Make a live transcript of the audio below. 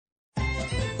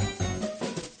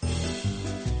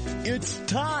It's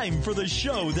time for the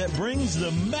show that brings the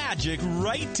magic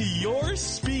right to your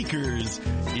speakers.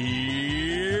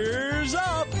 Ears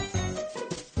up!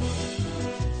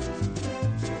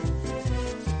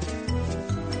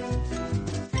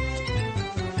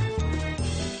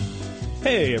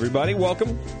 Hey everybody,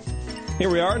 welcome. Here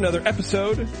we are, another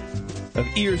episode of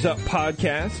Ears Up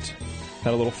Podcast.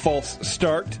 Had a little false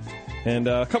start. And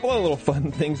a couple of little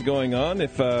fun things going on.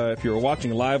 If you're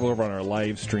watching live over on our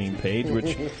live stream page,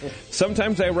 which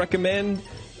sometimes I recommend,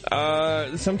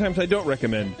 sometimes I don't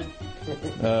recommend.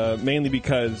 Mainly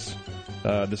because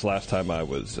this last time I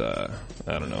was, I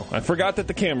don't know, I forgot that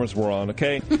the cameras were on.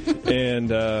 Okay, and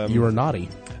you were naughty.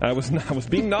 I was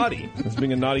being naughty. I was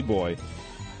being a naughty boy.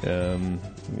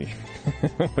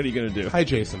 What are you going to do? Hi,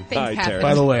 Jason. Hi, Tara.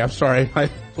 By the way, I'm sorry. I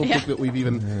don't think that we've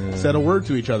even said a word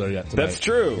to each other yet tonight. That's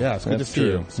true. Yeah, it's good to see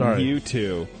you. Sorry. You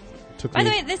too. By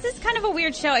the way, this is kind of a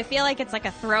weird show. I feel like it's like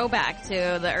a throwback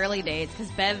to the early days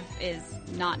because Bev is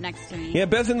not next to me. Yeah,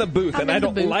 Bev's in the booth, and I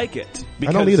don't like it.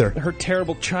 Because I don't either. Her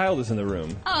terrible child is in the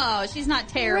room. Oh, she's not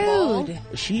terrible. Rude.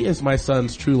 She is my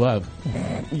son's true love.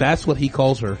 That's what he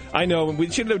calls her. I know.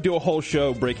 We should do a whole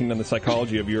show breaking down the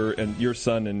psychology of your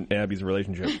son and Abby's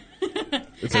relationship.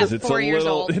 Because it's 4 years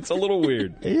old. It's a little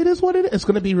weird. It is what it is. It's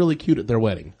going to be really cute at their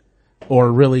wedding. Or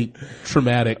really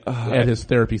traumatic at his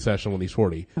therapy session when he's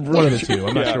 40. One of the two.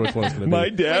 I'm not sure which one's going to be. My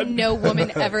dad, When no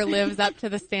woman ever lives up to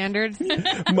the standards.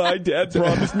 my dad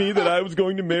promised me that I was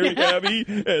going to marry Abby,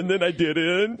 and then I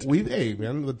didn't. Hey,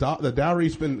 man, the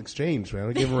dowry's been exchanged, man.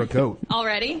 I gave her a coat.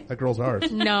 Already? That girl's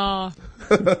ours. No.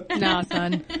 No,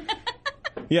 son.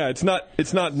 Yeah, it's not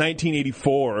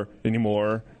 1984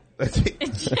 anymore.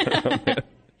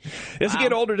 As you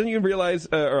get older, don't you realize,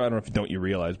 or I don't know if don't you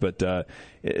realize, but does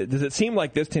it seem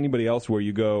like this to anybody else where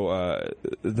you go,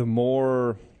 the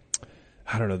more,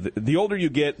 I don't know, the older you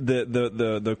get,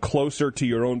 the closer to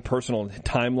your own personal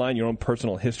timeline, your own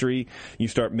personal history, you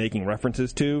start making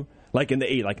references to? Like like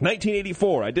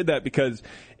 1984, I did that because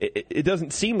it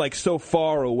doesn't seem like so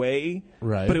far away,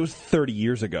 right? But it was 30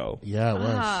 years ago. Yeah, it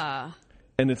was.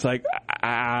 And it's like,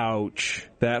 ouch,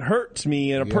 that hurts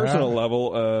me at a personal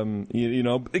level, you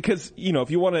know, because, you know,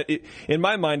 if you want to, in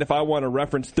my mind, if I want to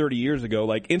reference 30 years ago,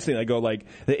 like instantly I go like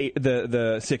the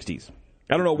 60s.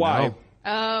 I don't know why. No.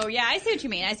 Oh, yeah, I see what you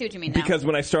mean. Now. Because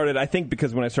when I started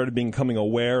becoming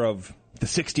aware of the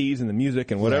 60s and the music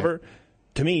and whatever,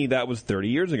 to me, that was 30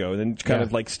 years ago, and then it kind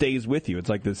of like stays with you. It's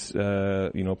like this,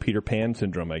 you know, Peter Pan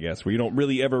syndrome, I guess, where you don't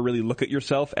really ever really look at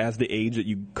yourself as the age that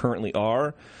you currently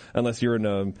are, unless you're in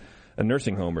a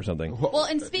nursing home or something. Well,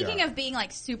 and speaking of being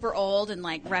like super old and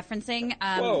like referencing,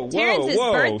 Whoa, Terrence's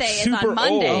birthday is super on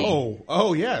Monday.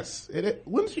 Oh, yes.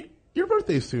 When's your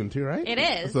birthday's soon too, right? It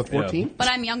is. It's the 14th? But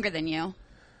I'm younger than you.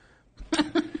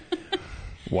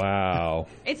 Wow.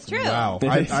 It's true. Wow.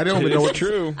 I don't even know what's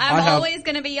true. I'm always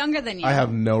going to be younger than you. I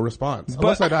have no response.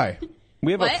 Unless I die.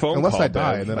 We have What? a phone Unless call. I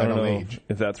die, Bev. then I don't know age.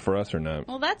 if that's for us or not.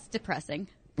 Well, that's depressing,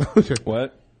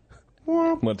 What?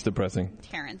 What's depressing?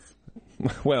 Terrence.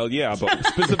 Well, yeah, but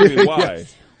specifically why?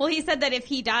 Yes. Well, he said that if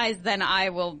he dies, then I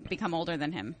will become older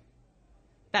than him.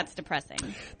 That's depressing.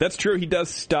 That's true. He does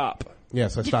stop.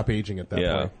 Yes, I stop aging at that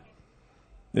point.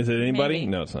 Is it anybody? Maybe.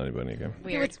 No, it's not anybody. Okay.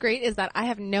 Weird. What's great is that I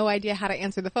have no idea how to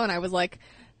answer the phone. I was like,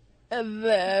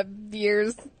 the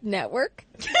Ears Network?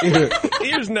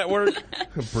 Ears Network.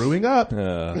 Brewing up.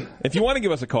 If you want to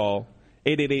give us a call,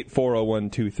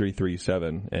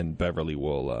 888-401-2337, and Beverly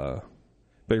will, I'll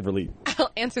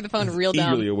answer the phone real dumb.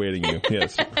 eagerly awaiting you.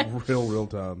 Yes. Real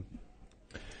dumb.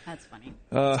 That's funny.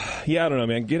 Yeah, I don't know,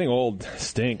 man. Getting old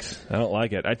stinks. I don't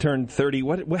like it. I turned 30.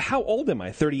 How old am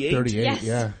I? 38? 38, Yes.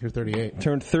 yeah. You're 38.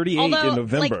 Turned 38 Although, in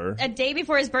November. like, a day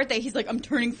before his birthday, he's like, I'm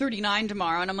turning 39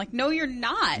 tomorrow. And I'm like, no, you're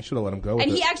not. You should have let him go with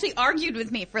And it. he actually argued with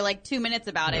me for like 2 minutes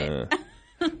about it.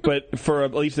 But for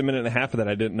at least a minute and a half of that,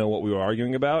 I didn't know what we were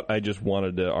arguing about. I just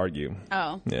wanted to argue.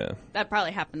 Oh. Yeah. That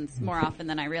probably happens more often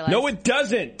than I realized. No, it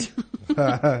doesn't!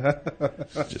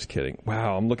 Just kidding.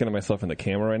 Wow, I'm looking at myself in the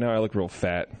camera right now. I look real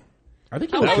fat. I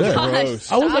think you Oh look my good. gosh,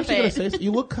 Gross. I was stop actually going it. to say,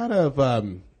 you look kind of,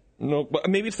 No, but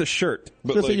maybe it's the shirt. I But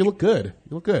was going to say you look good.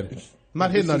 You look good. I'm not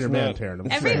hitting This on is your man, not- Taryn. I'm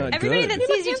just Everybody saying. good. that You sees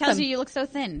look you tells handsome. you look so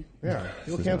thin. Yeah,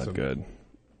 you look This is handsome. not good.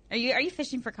 Are you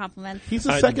fishing for compliments? He's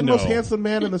the second most no. handsome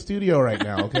man in the studio right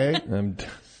now, okay?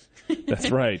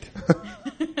 That's right.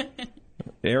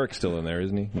 Eric's still in there,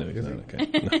 isn't he? No, he's not.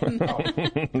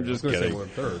 Okay. I'm just kidding. We're in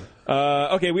third.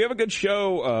 Okay, we have a good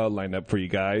show lined up for you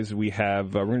guys. We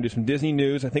have we're going to do some Disney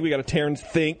news. I think we got a Terrence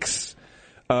Thinks.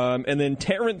 And then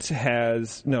Terrence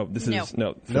has for the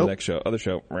Nope. next show. Other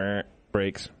show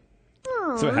breaks.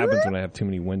 That's what happens when I have too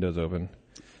many windows open.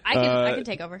 I can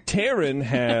take over. Taryn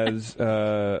has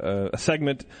a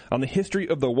segment on the history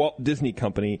of the Walt Disney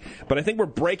Company, but I think we're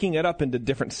breaking it up into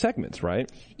different segments,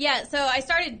 right? Yeah, so I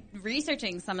started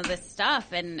researching some of this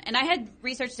stuff, and I had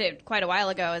researched it quite a while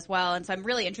ago as well, and so I'm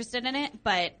really interested in it.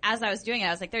 But as I was doing it,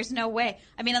 I was like, there's no way.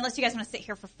 I mean, unless you guys want to sit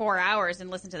here for 4 hours and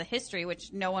listen to the history,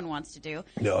 which no one wants to do.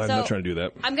 No, I'm not trying to do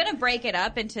that. I'm going to break it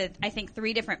up into, I think,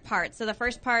 3 different parts. So the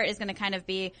first part is going to kind of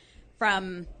be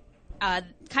from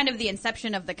kind of the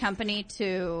inception of the company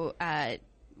to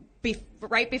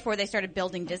right before they started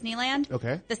building Disneyland.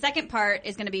 Okay. The second part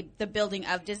is going to be the building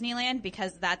of Disneyland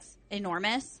because that's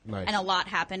enormous. Nice. And a lot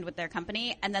happened with their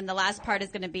company. And then the last part is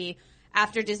going to be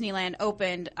after Disneyland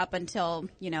opened up until,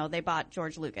 they bought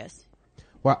George Lucas.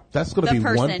 Wow, that's going to The be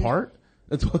one person. part?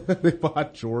 That's what they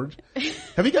bought George.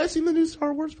 Have you guys seen the new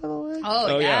Star Wars, by the way?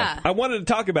 Oh yeah. I wanted to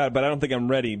talk about it, but I don't think I'm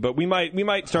ready. But we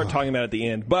might start talking about it at the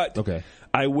end. But Okay.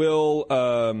 I will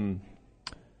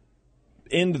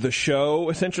end the show,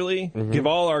 essentially, give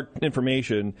all our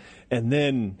information, and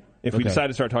then if we Okay. decide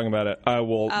to start talking about it, I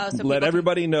will so let people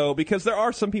everybody know, because there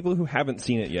are some people who haven't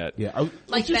seen it yet. Yeah.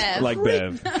 Like Bev. Like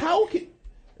Bev. How can...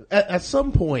 At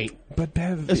some point, But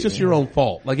Bev... it's just your own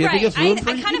fault. Like, if it Right. gets I ruined for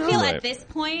you, kind you of know. feel Right. at this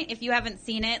point, if you haven't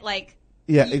seen it, like...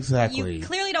 Yeah, you- exactly. You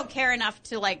clearly don't care enough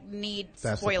to, need That's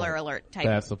the spoiler point. alert type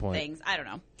That's the point. things. I don't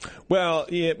know. Well,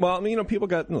 yeah, people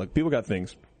got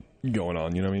things going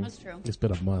on, you know what I mean? That's true. It's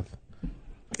been a month.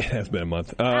 It has been a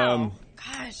month. Wow.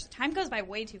 Gosh, time goes by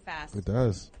way too fast. It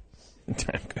does.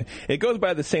 It goes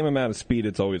by the same amount of speed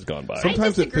it's always gone by.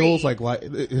 Sometimes it disagree. feels like...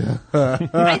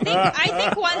 I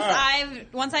think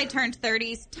once I turned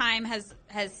 30, time has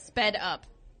sped up.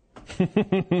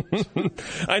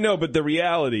 I know, but the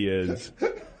reality is,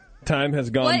 time has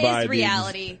gone What by. is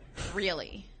reality,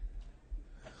 really?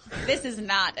 This is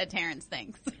not a Terrence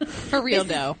thing. For real,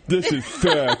 though. This is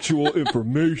factual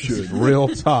information. real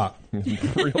talk.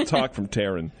 Real talk from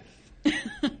Taryn.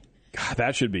 God,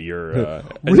 that should be your.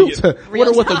 Real talk. Real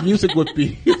Wonder what the talk. music would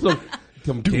be.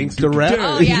 Some gangster rap.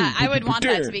 Oh yeah, I would want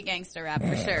that to be gangster rap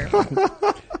for sure.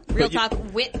 Real talk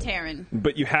with Taryn.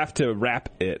 But you have to rap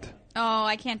it. Oh,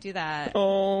 I can't do that.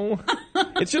 Oh,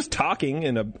 it's just talking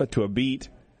to a beat.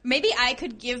 Maybe I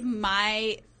could give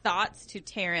my thoughts to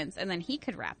Terrence and then he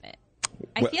could rap it.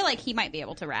 I feel like he might be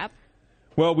able to rap.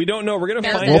 Well, we don't know. We're gonna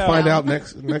There's find We'll out. find out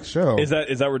next show. Is that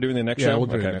we're doing the next Yeah, show? we'll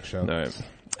do the Okay. next show. All right.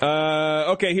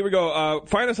 Okay, here we go.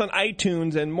 Find us on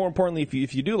iTunes, and more importantly,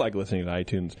 if you do like listening to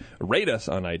iTunes, rate us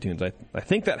on iTunes. I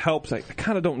think that helps. I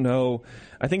kind of don't know.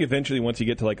 I think eventually, once you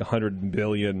get to 100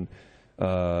 billion,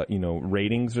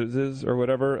 ratings or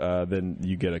whatever, then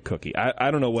you get a cookie. I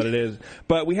don't know what it is,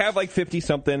 but we have 50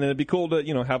 something, and it'd be cool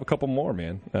to have a couple more,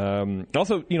 man.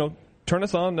 Also, turn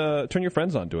us on, turn your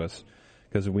friends on to us.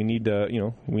 Because we need,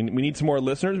 we need some more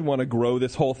listeners. We want to grow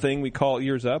this whole thing we call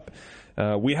Ears Up.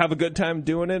 We have a good time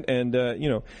doing it, and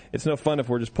it's no fun if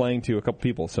we're just playing to a couple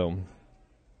people. So,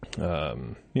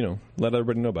 let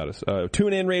everybody know about us.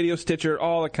 Tune in, Radio, Stitcher,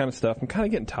 all that kind of stuff. I'm kind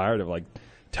of getting tired of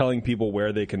telling people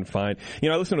where they can find. I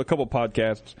listen to a couple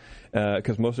podcasts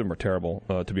because most of them are terrible.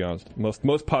 To be honest, most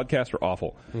podcasts are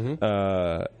awful.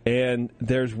 And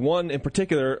there's one in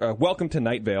particular, Welcome to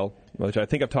Night Vale, which I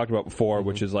think I've talked about before,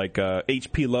 which is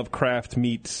H.P. Lovecraft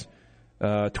meets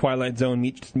Twilight Zone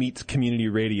meets community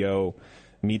radio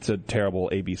meets a terrible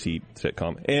ABC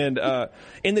sitcom. And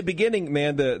in the beginning,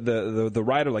 man, the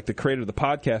writer, the creator of the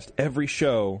podcast, every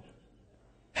show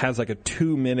has a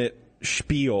 2-minute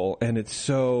spiel, and it's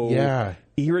so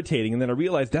irritating. And then I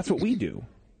realized that's what we do.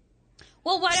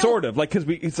 Well, why don't... Sort of, because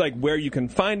it's where you can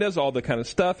find us, all the kind of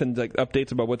stuff, and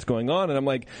updates about what's going on. And I'm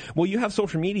like, well, you have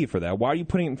social media for that. Why are you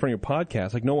putting it in front of your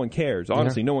podcast? No one cares.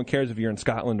 Honestly, no one cares if you're in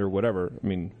Scotland or whatever. I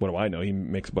mean, what do I know? He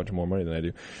makes a bunch more money than I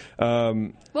do.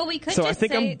 Well, we could so just I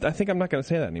think say... I think I'm not going to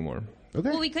say that anymore. Okay.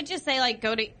 Well, we could just say,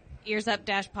 go to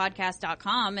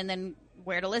earsup-podcast.com and then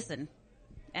where to listen.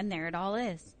 And there it all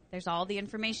is. There's all the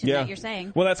information that you're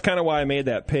saying. Well, that's kind of why I made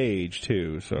that page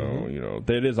too. So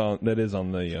that is on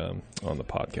the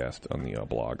podcast, on the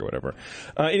blog or whatever.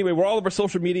 Anyway, we're all over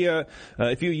social media.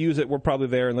 If you use it, we're probably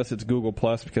there, unless it's Google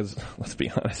Plus, because let's be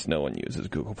honest, no one uses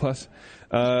Google Plus.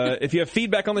 If you have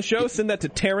feedback on the show, send that to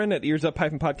Taryn at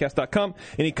earsup-podcast.com.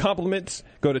 Any compliments,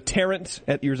 go to Terrence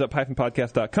at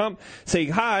earsup-podcast.com. Say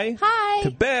hi Hi.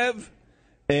 to Bev,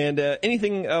 and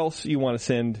anything else you want to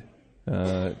send.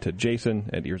 to Jason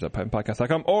at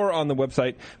earsuppodcast.com, or on the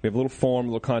website. We have a little form, a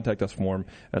little contact us form,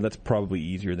 and that's probably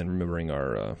easier than remembering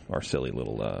our silly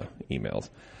little emails.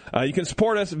 You can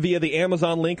support us via the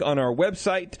Amazon link on our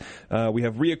website. We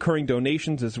have reoccurring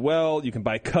donations as well. You can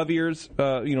buy Coviers.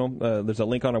 There's a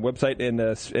link on our website,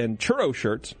 and churro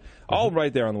shirts, all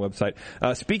right there on the website.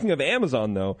 Speaking of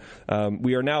Amazon, though,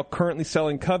 we are now currently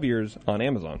selling Coviers on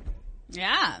Amazon.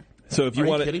 Yeah. So if you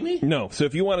want to, kidding me? No. So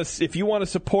if you want to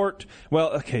support,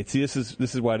 well, okay. See, this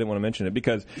is why I didn't want to mention it,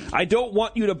 because I don't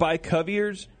want you to buy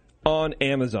Coviers on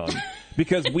Amazon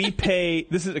because we pay.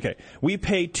 We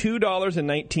pay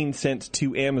 $2.19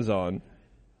 to Amazon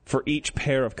for each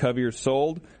pair of Coviers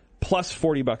sold, plus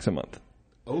 $40 a month.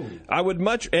 Oh, I would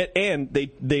and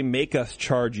they make us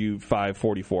charge you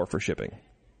 $5.44 for shipping.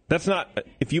 That's not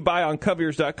if you buy on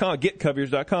Coviers.com, get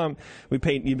Coviers.com. You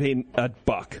pay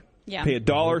 $1. Yeah. Pay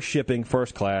 $1 shipping,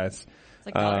 first class. It's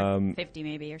like $1.50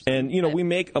 maybe or something. And, we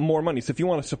make more money. So if you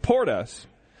want to support us,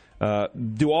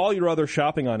 do all your other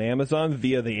shopping on Amazon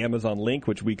via the Amazon link,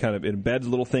 which we kind of embeds a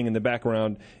little thing in the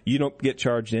background. You don't get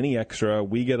charged any extra.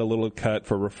 We get a little cut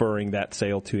for referring that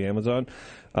sale to Amazon.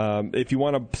 If you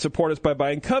want to support us by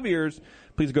buying Coviers,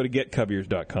 please go to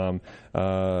getcoviers.com.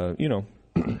 I don't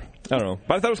know.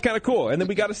 But I thought it was kind of cool. And then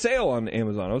we got a sale on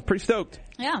Amazon. I was pretty stoked.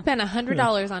 Yeah. Spent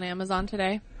 $100 on Amazon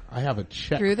today I have a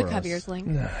check through the for us. Coviers link.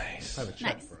 Nice. I have a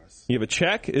check Nice. for us. You have a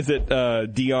check? Is it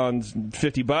Dion's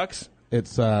 $50?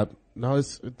 It's no,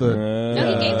 it's the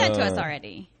No, he gave that to us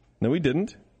already. No, he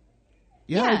didn't.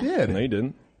 yeah, I did. No, you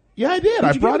didn't. Yeah, I did. I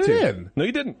Where'd you brought give it to? in. No,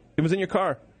 you didn't. It was in your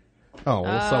car. Oh,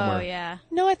 well, somewhere. Oh, yeah.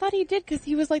 No, I thought he did because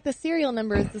he was like the serial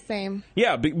number is the same.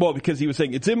 Yeah, because he was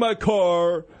saying, it's in my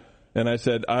car. And I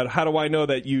said, how do I know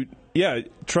that you... Yeah,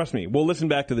 trust me. We'll listen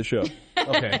back to the show.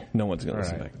 Okay. No one's going to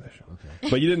listen right. back to the show. Okay.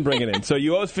 But you didn't bring it in. So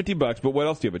you owe us $50, but what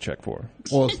else do you have a check for?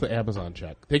 Well, it's the Amazon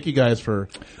check. Thank you guys for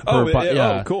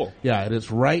cool. Yeah, it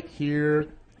is right here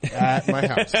at my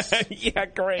house. Yeah,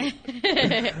 great.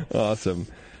 Awesome.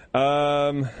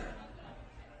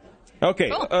 Okay,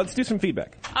 Cool. let's do some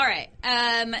feedback. All right.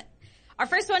 Our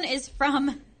first one is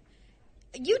from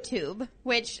YouTube,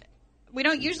 which we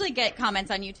don't usually get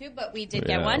comments on YouTube, but we did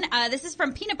get Yeah. one. This is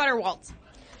from Peanut Butter Walt.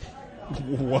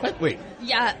 What? Wait.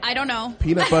 Yeah, I don't know.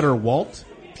 Peanut butter Walt?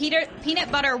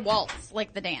 Peanut Butter Waltz,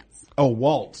 like the dance. Oh,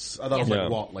 Waltz. I thought it was Yeah. like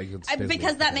Walt, like it's Disney.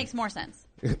 Because that makes more sense.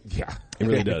 yeah. It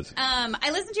really does. I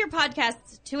listen to your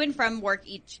podcasts to and from work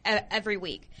every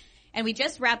week, and we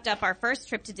just wrapped up our first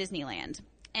trip to Disneyland,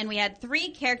 and we had 3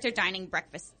 character dining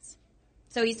breakfasts.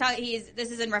 So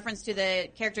this is in reference to the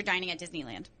character dining at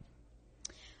Disneyland.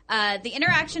 The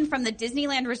interaction from the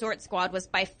Disneyland Resort Squad was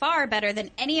by far better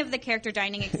than any of the character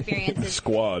dining experiences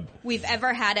Squad. we've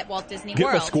ever had at Walt Disney Get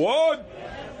World. the squad!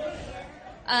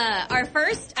 Our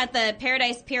first at the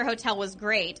Paradise Pier Hotel was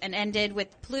great and ended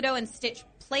with Pluto and Stitch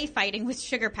play fighting with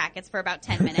sugar packets for about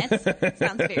 10 minutes.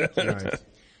 Sounds very cute. Nice.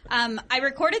 I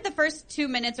recorded the first 2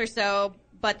 minutes or so,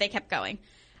 but they kept going.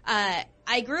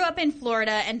 I grew up in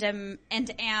Florida and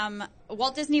am a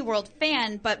Walt Disney World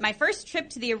fan, but my first trip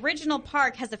to the original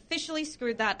park has officially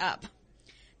screwed that up.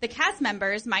 The cast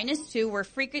members, -2, were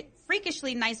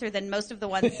freakishly nicer than most of the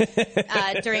ones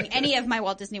during any of my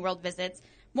Walt Disney World visits.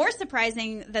 More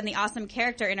surprising than the awesome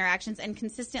character interactions and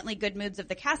consistently good moods of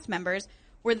the cast members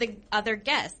were the other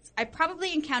guests. I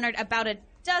probably encountered about a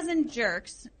dozen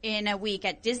jerks in a week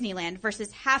at Disneyland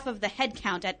versus half of the head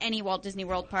count at any Walt Disney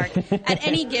World park at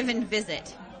any given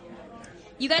visit.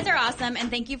 You guys are awesome, and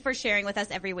thank you for sharing with us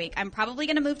every week. I'm probably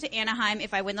going to move to Anaheim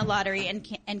if I win the lottery and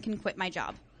can quit my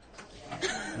job.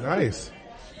 Nice.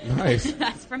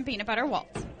 That's from Peanut Butter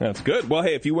Waltz. That's good. Well,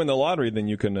 hey, if you win the lottery, then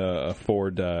you can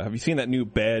afford... have you seen that new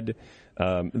bed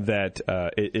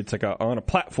it's like on a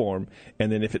platform,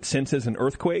 and then if it senses an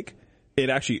earthquake, it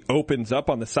actually opens up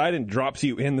on the side and drops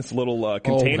you in this little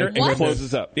container and What?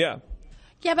 closes up. Yeah.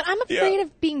 Yeah, but I'm afraid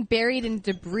of being buried in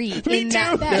debris Me in too.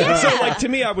 that bed. So, like, to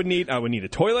me, I would need a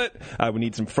toilet. I would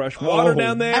need some fresh water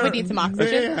down there. I would need some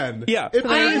oxygen. Man. Yeah, It the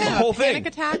buries, whole Panic thing,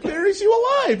 attack. it buries you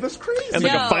alive. That's crazy. and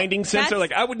like No, a finding sensor. that's-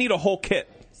 Like, I would need a whole kit.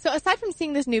 So aside from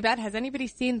seeing this new bed, has anybody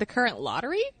seen the current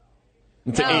lottery?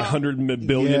 It's No. $800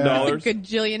 billion. Yeah. It's a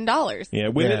gajillion dollars. Yeah.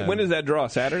 When does that draw?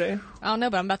 Saturday? I don't know,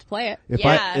 but I'm about to play it. If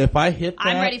I hit that,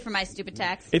 I'm ready for my stupid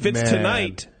tax. If it's Man.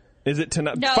 tonight, is it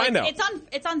tonight? No, Find out. it's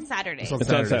on Saturday. It's on It's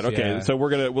on Saturdays, Saturday. Okay, yeah. so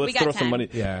let's We got throw some 10. money.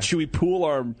 Yeah. Should we pool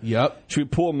our? Yep. Should we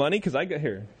pool money? Because I got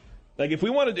here. Like if we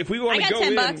want I to got go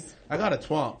in. $10. I got a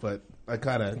twomp, but I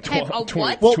kind of I have a what?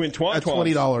 Twin twomp a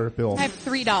twomps. $20 bill. I have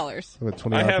 $3. A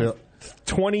 $20 I have bill.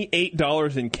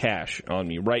 $28 in cash on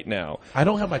me right now. I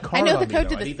don't have my card I know on the me, code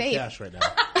though. to I the need safe. cash right now.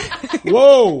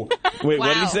 Whoa! Wait, what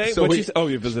did Wow. you say? So What'd we- you say? Oh,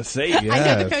 it was a safe. Yeah. I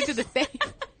know the Yes. code to the safe.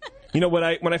 You know, when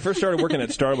I first started working at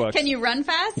Starbucks Can you run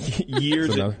fast?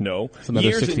 years another- no another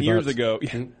years and 60 years bucks.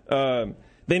 ago,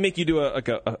 they make you do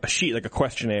a sheet, like a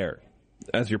questionnaire,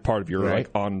 as your part of your Right.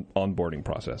 like onboarding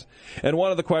process. And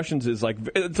one of the questions is like,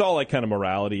 it's all like kind of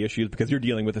morality issues because you're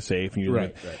dealing with a safe and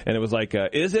Right. and it was like,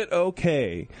 is it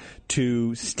okay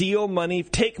to steal money,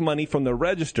 take money from the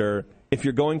register if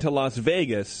you're going to Las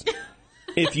Vegas?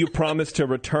 If you promise to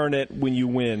return it when you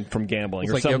win from gambling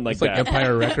It's or like, something like it's like that.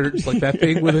 Empire Records, like that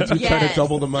thing where the dude tried to Yes.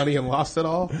 double the money and lost it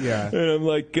all. Yeah. And I'm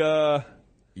like,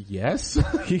 Yes.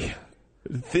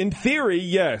 in theory,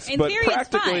 yes, In but theory, it's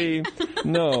practically,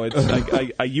 no. It's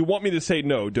like, you want me to say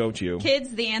no, don't you? Kids,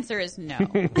 the answer is no.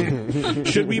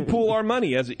 Should we pool our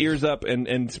money as Ears Up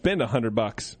and spend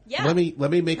 $100? Yeah. Let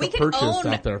me make We a can purchase own-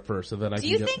 out there first, so then I Do can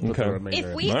you get think put the Okay.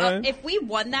 remainder. if we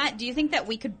won that, do you think that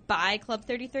we could buy Club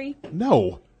 33?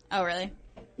 No. Oh, really?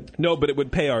 No, but it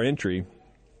would pay our entry.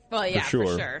 Well, yeah, for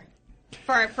sure. sure.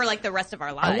 For like the rest of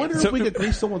our lives. I wonder So- if we could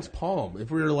grease someone's palm.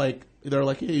 If we were like, they're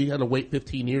like, hey, you got to wait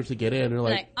 15 years to get in. They're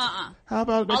like, Like, how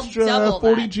about an I'll extra double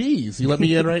 40 that. G's? You let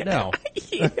me in right now.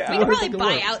 We could probably think it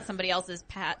buy works. out somebody else's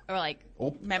or like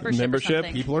Oh, membership. membership? Or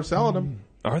something. People are selling them.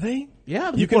 Are they? Yeah,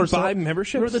 You people can are selling- buy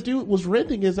memberships? Remember the dude was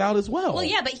renting his out as well. Well,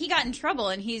 yeah, but he got in trouble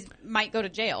and he might go to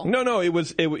jail. No, it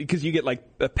was because you get like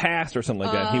a pass or something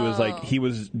like that. He was like he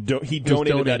donated that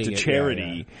donating to it,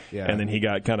 charity, yeah. and then he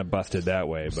got kind of busted that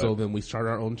way. But So then we start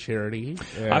our own charity.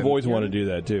 and- I've always wanted to do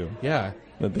that too. Yeah.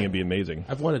 I think it'd be amazing.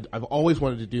 I've always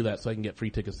wanted to do that so I can get free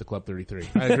tickets to Club 33.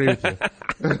 I agree with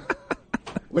you.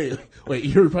 wait,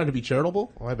 you were trying to be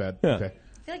charitable? Oh, my bad. Yeah. Okay.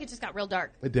 I feel like it just got real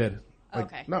dark. It did. Like,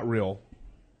 Okay. Not real.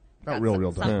 Not Got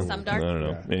real some- dark. some dark? I don't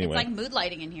know. Yeah. Anyway, It's like mood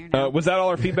lighting in here now. was that all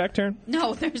our feedback, Taryn?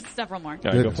 No, there's several more. All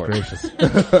right, go Goodness for it. gracious.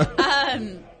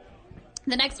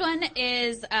 The next one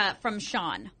is from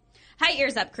Sean. Hi,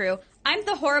 Ears Up crew. I'm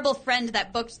the horrible friend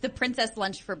that booked the princess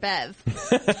lunch for Bev.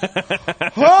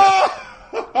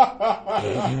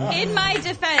 In my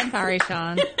defense, Sorry,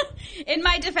 Sean. In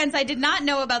my defense, I did not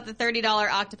know about the $30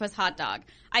 octopus hot dog.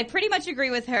 I pretty much agree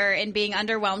with her in being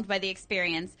underwhelmed by the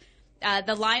experience.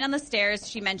 The line on the stairs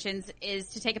she mentions is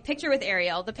to take a picture with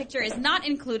Ariel. The picture is not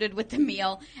included with the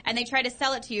meal, and they try to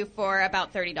sell it to you for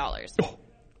about $30.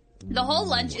 The whole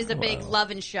lunch is a big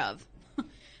love and shove.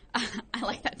 I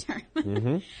like that term.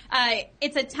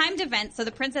 It's a timed event, so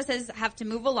the princesses have to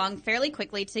move along fairly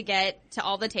quickly to get to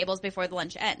all the tables before the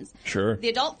lunch ends. Sure. The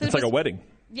adult food It's like was- a wedding.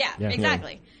 Yeah, Yeah.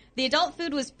 exactly. The adult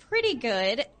food was pretty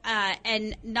good,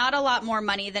 and not a lot more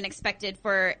money than expected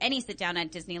for any sit down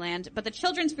at Disneyland, but the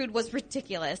children's food was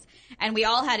ridiculous, and we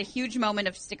all had a huge moment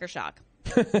of sticker shock.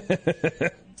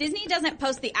 Disney doesn't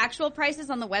post the actual prices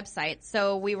on the website,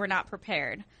 so we were not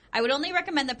prepared. I would only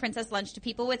recommend the princess lunch to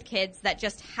people with kids that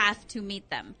just have to meet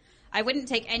them. I wouldn't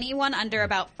take anyone under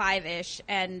about 5-ish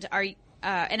and are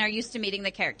used to meeting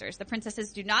the characters. The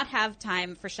princesses do not have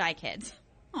time for shy kids.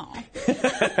 Aw.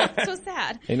 So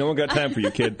sad. Ain't no one got time for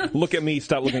you, kid. Look at me.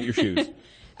 Stop looking at your shoes.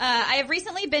 I have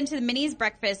recently been to the Minnie's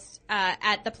breakfast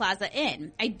at the Plaza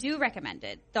Inn. I do recommend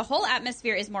it. The whole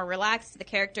atmosphere is more relaxed. The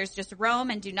characters just roam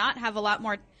and do not have a lot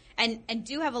more and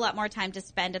do have a lot more time to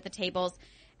spend at the tables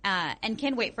and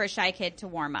can wait for a shy kid to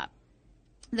warm up.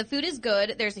 The food is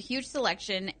good. There's a huge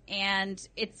selection, and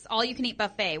it's all you can eat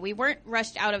buffet. We weren't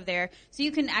rushed out of there, so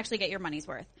you can actually get your money's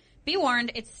worth. Be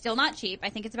warned, it's still not cheap. I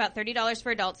think it's about $30 for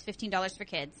adults, $15 for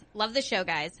kids. Love the show,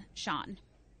 guys. Sean.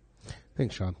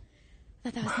 Thanks, Sean.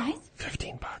 Thought that was nice.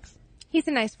 $15. He's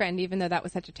a nice friend, even though that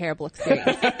was such a terrible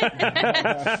experience.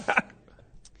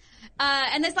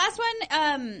 And this last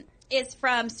one is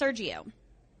from Sergio.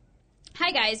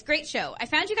 Hi, guys. Great show. I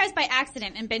found you guys by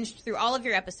accident and binged through all of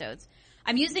your episodes.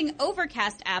 I'm using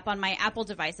Overcast app on my Apple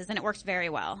devices, and it works very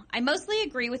well. I mostly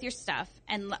agree with your stuff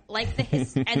and like the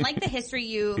history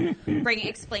you bring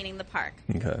explaining the park.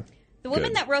 Okay. The woman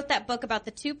Good. that wrote that book about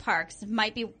the 2 parks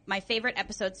might be my favorite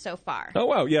episode so far. Oh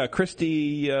wow, yeah,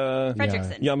 Christy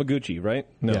Fredrickson. Yamaguchi, right?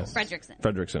 No, Yes.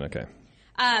 Fredrickson. Okay.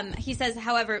 He says,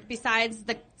 however, besides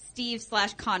the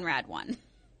Steve/Conrad one.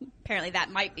 Apparently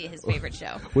that might be his favorite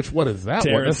show. Which one is that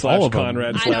one? Terrence That's all of them.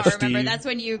 Conrad I don't slash remember. Steve. That's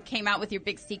when you came out with your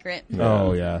big secret.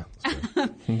 Oh, yeah.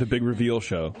 The big reveal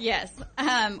show. Yes.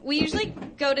 We usually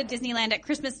go to Disneyland at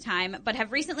Christmas time, but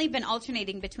have recently been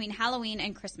alternating between Halloween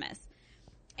and Christmas.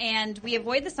 And we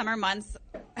avoid the summer months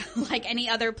like any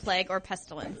other plague or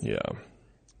pestilence. Yeah.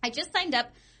 I just signed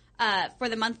up for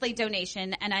the monthly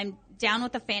donation, and I'm down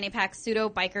with the fanny pack pseudo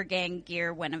biker gang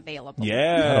gear when available.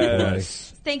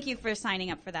 Yes. Thank you for signing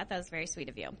up for that. That was very sweet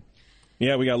of you.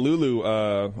 Yeah, we got Lulu,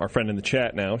 our friend in the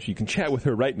chat now. You can chat with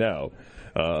her right now.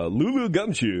 Lulu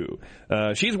Gumshoe.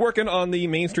 She's working on the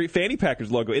Main Street Fanny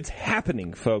Packers logo. It's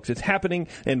happening, folks. It's happening.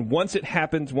 And once it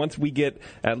happens, once we get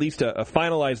at least a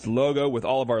finalized logo with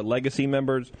all of our legacy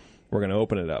members, we're going to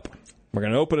open it up. We're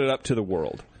going to open it up to the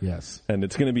world. Yes. And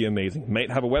it's going to be amazing.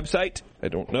 Might have a website. I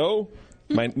don't know.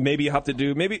 Maybe you have to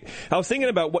do, I was thinking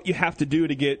about what you have to do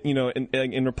to get,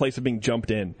 in place of being jumped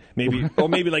in.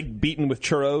 Maybe like beaten with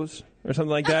churros or something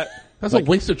like that. That's a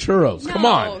waste of churros. No, Come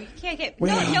on. You can't get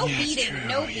no beating.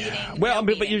 Well, no but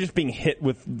beating. you're just being hit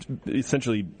with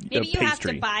essentially Maybe you have to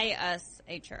pastry. buy us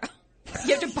a churro.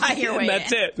 You have to buy your way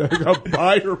That's in. it.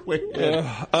 Buy your way in.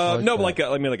 No, but like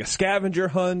a scavenger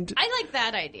hunt. I like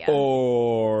that idea.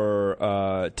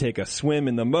 Or take a swim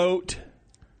in the moat.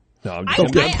 No, I'm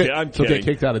Don't kidding. get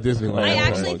kicked out of Disneyland. I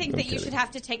actually I'm think that you kidding. should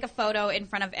have to take a photo in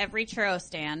front of every churro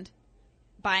stand,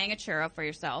 buying a churro for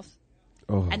yourself,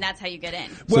 and that's how you get in.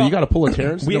 So you got to pull a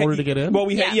Terrence in order to get in? Well,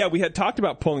 we Yeah. had talked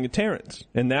about pulling a Terrence,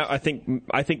 and that I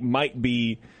think might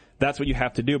be that's what you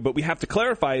have to do. But we have to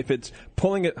clarify if it's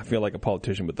pulling it. I feel like a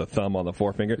politician with the thumb on the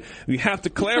forefinger. We have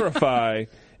to clarify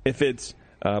if it's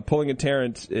pulling a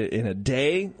Terrence in a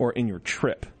day or in your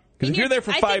trip. Because if you're there for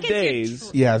I 5 think it's your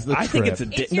days, Yeah, it's the I think trip. it's a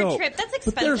day. It's your No, trip. That's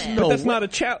But there's expensive. no- but that's not a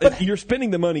challenge. You're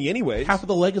spending the money anyways. Half of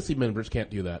the legacy members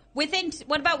can't do that.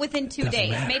 What about within 2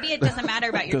 days? Maybe it doesn't matter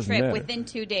about your Doesn't trip. matter. Within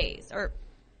 2 days, or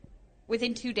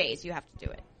within 2 days, you have to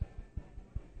do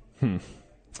it.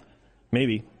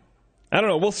 Maybe. I don't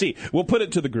know. We'll see. We'll put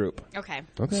it to the group. Okay.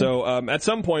 So at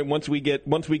some point, once we get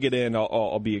in,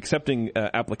 I'll be accepting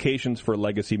applications for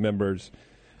legacy members,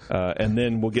 and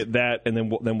then we'll get that, and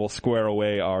then we'll square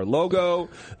away our logo,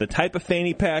 the type of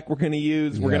fanny pack we're going to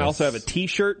use. We're going to also have a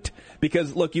T-shirt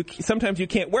because look, sometimes you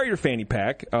can't wear your fanny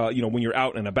pack, when you're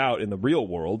out and about in the real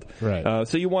world. Right.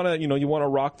 So you want to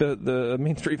rock the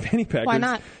Main Street Fanny Packers Why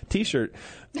not? T-shirt.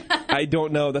 I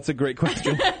don't know. That's a great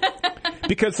question.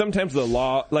 Because sometimes the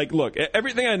law, look,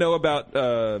 everything I know about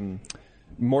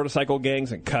motorcycle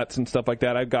gangs and cuts and stuff like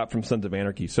that, I've got from Sons of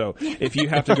Anarchy. So if you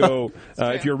have to go,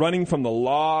 if you're running from the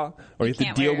law or you have to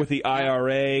can't deal wear- with the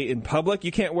IRA in public,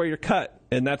 you can't wear your cut,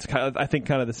 and that's I think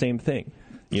kind of the same thing.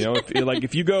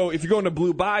 If you go into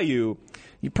Blue Bayou,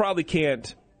 you probably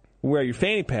can't wear your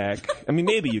fanny pack. I mean,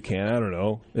 maybe you can. I don't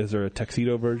know. Is there a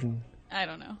tuxedo version? I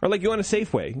don't know. Or you go in a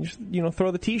Safeway, you just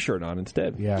throw the T-shirt on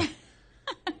instead. Yeah.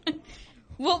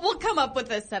 We'll come up with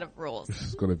a set of rules.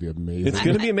 It's going to be amazing. It's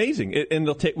going to be amazing, and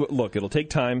it'll take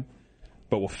time,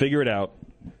 but we'll figure it out.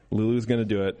 Lulu's going to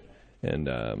do it, and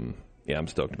I'm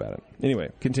stoked about it. Anyway,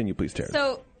 continue, please, Tara.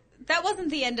 So that wasn't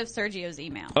the end of Sergio's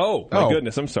email. Oh my Oh.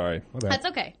 goodness, I'm sorry. My bad. That's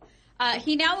okay.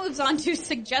 He now moves on to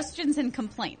suggestions and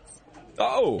complaints.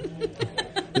 Oh,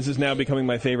 this is now becoming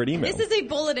my favorite email. This is a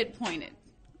bulleted pointed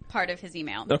part of his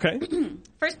email. Okay.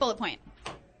 First bullet point.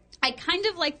 I kind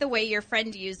of like the way your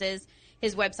friend uses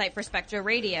his website for Spectra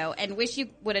Radio and wish you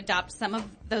would adopt some of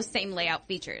those same layout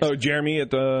features. Oh, Jeremy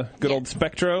at the good old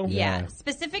Spectro. Yeah.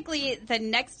 Specifically, the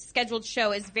next scheduled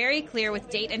show is very clear with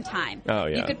date and time. Oh,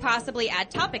 yeah. You could possibly add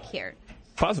topic here.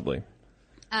 Possibly.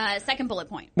 Second bullet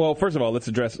point. Well, first of all, let's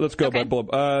go Okay. by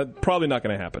bullet. Probably not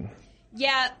going to happen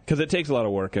Yeah. because it takes a lot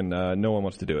of work and no one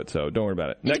wants to do it. So don't worry about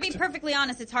it. And Next. to be perfectly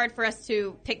honest, it's hard for us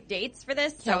to pick dates for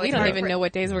this. So So we it's don't hard even for- know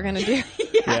what days we're going to do.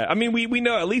 Yeah, I mean, we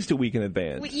know at least a week in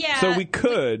advance. Yeah. So we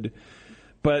could,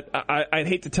 but I'd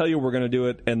hate to tell you we're going to do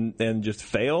it and just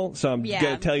fail. So I'm Yeah.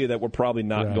 going to tell you that we're probably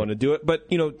not Right. going to do it. But,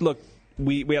 look,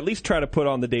 we at least try to put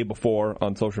on the day before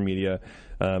on social media.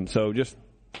 So just,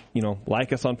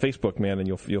 like us on Facebook, man, and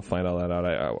you'll find all that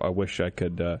out. I wish I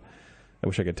could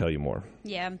tell you more.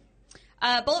 Yeah.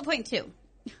 Bullet point 2.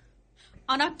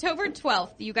 On October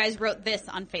 12th, you guys wrote this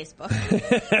on Facebook.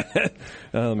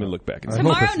 Let me look back. And see. hope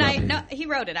Tomorrow it's not night, me. no, he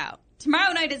wrote it out.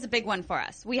 Tomorrow night is a big one for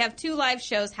us. We have 2 live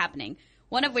shows happening,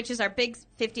 one of which is our big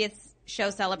 50th show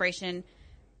celebration.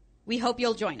 We hope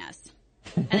you'll join us.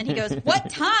 And then he goes, what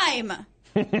time?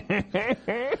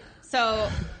 So,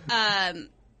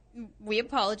 we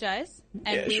apologize.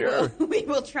 And Yeah, sure. we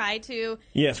will try to.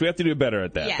 Yes, we have to do better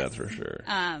at that. Yes. That's for sure.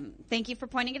 Thank you for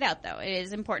pointing it out, though. It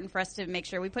is important for us to make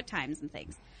sure we put times and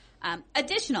things.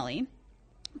 Additionally,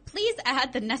 please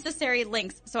add the necessary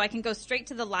links so I can go straight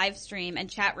to the live stream and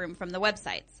chat room from the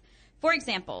websites. For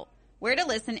example, Where to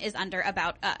Listen is under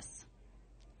About Us.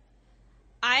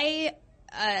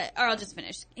 I'll just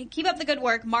finish. Keep up the good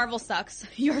work. Marvel sucks.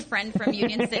 Your friend from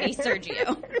Union City,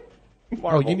 Sergio.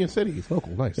 Oh, Union City. It's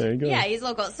local. Nice. There you go. Yeah, he's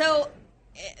local. So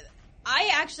I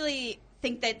actually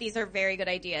think that these are very good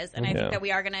ideas, and I Yeah. think that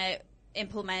we are going to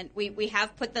implement. We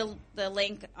have put the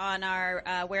link on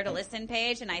our Where to Listen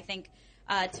page, and I think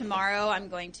Tomorrow, I'm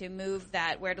going to move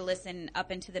that Where to Listen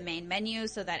up into the main menu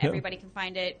so that everybody can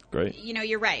find it. Great. You know,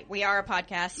 you're right. We are a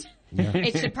podcast.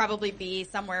 It should probably be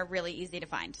somewhere really easy to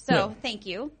find. So thank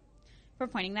you for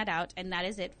pointing that out. And that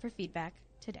is it for feedback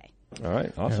today. All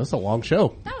right, Yeah, awesome. that's a long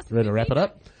show. That was Ready to wrap it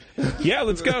up? Yeah,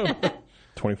 let's go.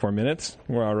 24 minutes.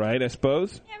 We're all right, I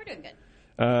suppose. Yeah, we're doing good.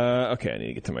 Okay, I need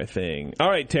to get to my thing. All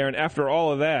right, Taryn, after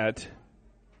all of that,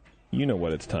 you know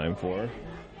what it's time for.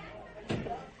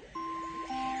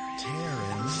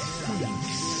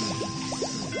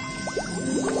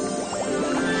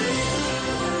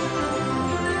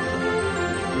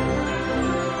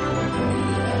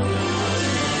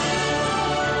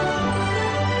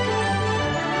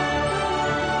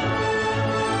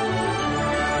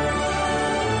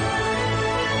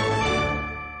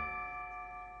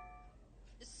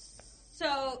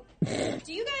 So,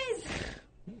 do you guys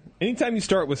Anytime you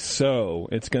start with so,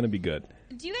 it's going to be good.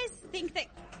 do you guys think that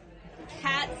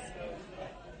cats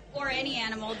or any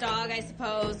animal, dog, I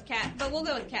suppose, cat, but we'll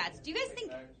go with cats. Do you guys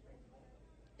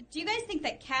think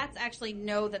that cats actually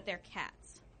know that they're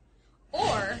cats?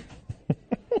 Or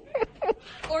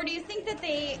do you think that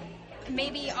they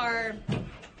maybe are,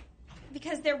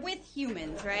 because they're with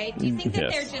humans, right? Do you think that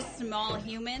Yes. they're just small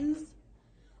humans?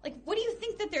 Like, what do you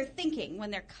think that they're thinking when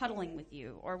they're cuddling with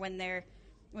you, or when they're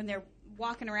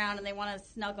walking around and they want to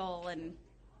snuggle and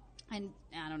I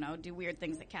don't know, do weird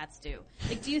things that cats do?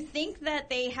 Like, do you think that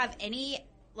they have any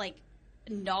like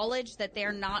knowledge that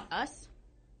they're not us?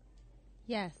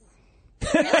 Yes.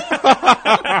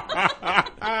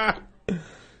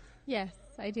 Yes,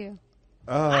 I do.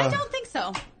 I don't think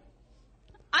so.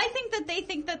 I think that they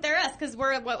think that they're us because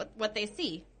we're what they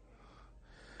see.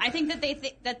 I think that they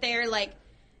think that they're like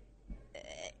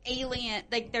alien.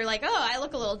 Like they're like, oh, I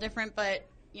look a little different, but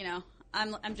you know,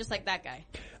 I'm just like that guy.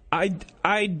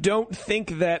 I don't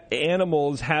think that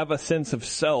animals have a sense of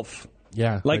self.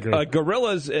 Yeah, Like I agree.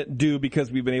 gorillas do, because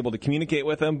we've been able to communicate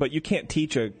with them, but you can't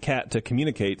teach a cat to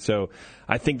communicate. So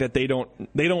I think that they don't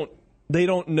know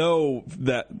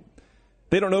that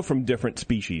they don't know from different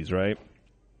species, right?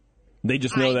 They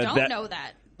just know I that. don't know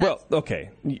that. Well, okay,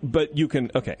 but you can.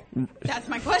 Okay, That's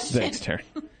my question. thanks, Terry.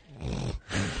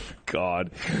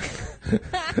 God,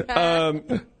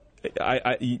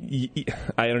 I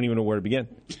don't even know where to begin.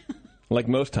 Like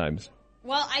most times.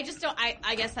 Well, I just don't.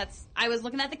 I guess that's. I was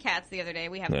looking at the cats the other day.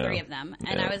 We have 3 of them,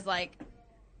 and Yeah. I was like,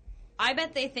 I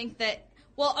bet they think that.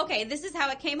 Well, okay, this is how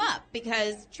it came up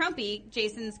because Trumpy,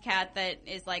 Jason's cat, that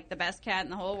is like the best cat in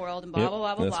the whole world, and blah Yep, blah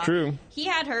blah blah that's blah. true. He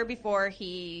had her before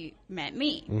he met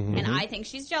me, and I think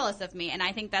she's jealous of me, and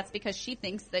I think that's because she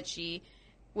thinks that she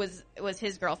was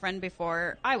his girlfriend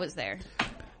before I was there.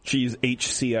 She's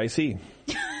HCIC,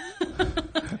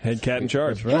 head cat in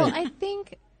charge. Right. Well,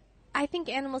 I think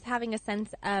animals having a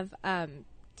sense of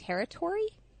territory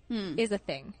is a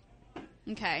thing.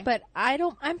 Okay, But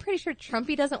I'm pretty sure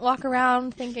Trumpy doesn't walk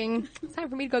around thinking, it's time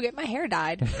for me to go get my hair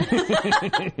dyed.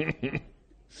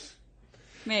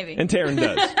 maybe. And Taryn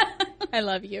does. I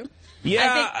love you.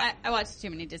 Yeah, I watched too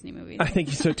many Disney movies. I think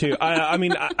so too. I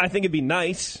mean, I think it'd be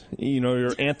nice. You know,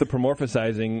 you're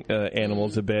anthropomorphizing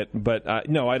animals a bit, but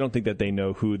no, I don't think that they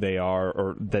know who they are,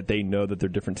 or that they know that they're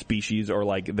different species, or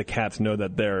like the cats know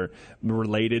that they're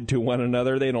related to one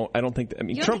another. They don't. I don't think. I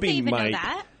mean, You don't think they Trumpy even know might.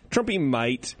 that? Trumpy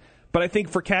might. But I think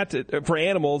for cats, for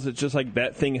animals, it's just like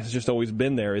that thing has just always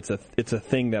been there. It's a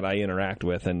thing that I interact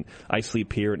with, and I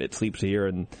sleep here and it sleeps here,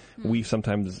 and we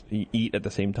sometimes eat at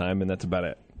the same time, and that's about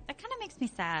it. That kind of makes me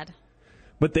sad.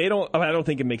 But they don't. I don't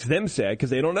think it makes them sad because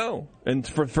they don't know. And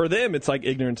for them, it's like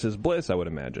ignorance is bliss. I would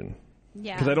imagine.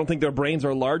 Yeah. Because I don't think their brains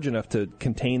are large enough to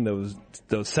contain those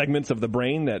segments of the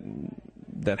brain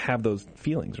that have those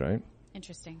feelings. Right.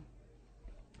 Interesting.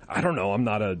 I don't know. I'm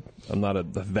not a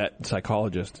vet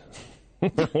psychologist.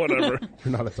 Whatever.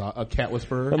 You're not a cat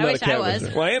whisperer. I'm not wish a cat I was.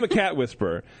 whisperer. Well, I am a cat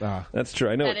whisperer. Ah. That's true.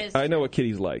 I know. That is I know true. what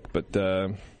kitties like. But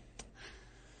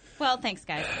Well, thanks,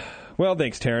 guys. well,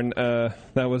 thanks, Taryn.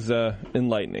 That was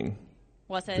enlightening,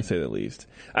 Was to it? say the least.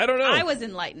 I don't know. I was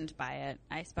enlightened by it,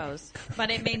 I suppose. But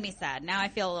it made me sad. Now I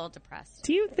feel a little depressed.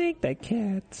 Do you think that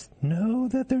cats know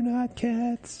that they're not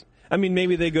cats? I mean,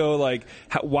 maybe they go like,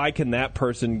 why can that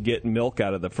person get milk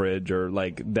out of the fridge? Or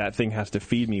like, that thing has to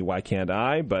feed me, why can't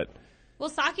I? But Well,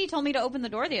 Saki told me to open the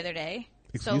door the other day.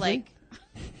 Excuse so, like,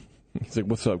 he's like,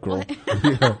 what's up, girl?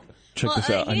 Check this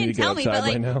out. I he need to didn't get tell me, outside but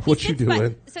like, right now. he What you sits by-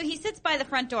 doing? So he sits by the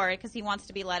front door because he wants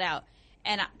to be let out.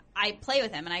 And I play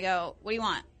with him and I go, what do you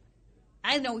want?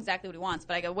 I know exactly what he wants,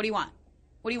 but I go, what do you want?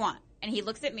 What do you want? And he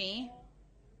looks at me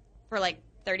for like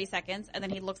 30 seconds, and then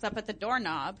he looks up at the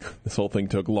doorknob. This whole thing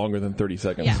took longer than 30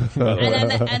 seconds. Yeah. by the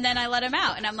way. And then I let him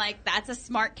out. And I'm like, that's a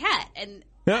smart cat. And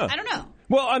Yeah. I don't know.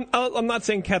 Well, I'm not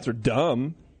saying cats are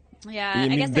dumb. Yeah, I I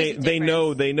mean, guess there's a they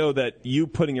know difference. that you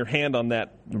putting your hand on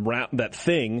that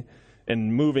thing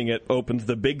and moving it opens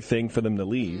the big thing for them to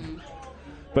leave.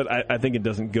 But I think it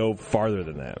doesn't go farther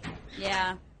than that.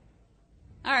 Yeah.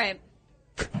 All right,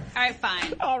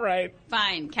 fine. All right.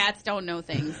 Fine. Cats don't know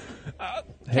things.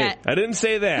 Hey, Cat. I didn't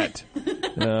say that.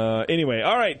 Anyway,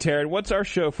 all right, Taryn, what's our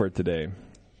show for today?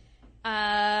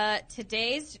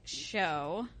 Today's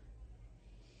show.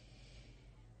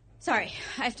 Sorry,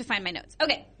 I have to find my notes.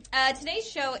 Okay. Today's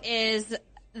show is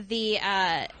the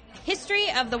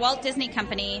history of the Walt Disney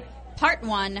Company, Part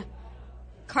 1,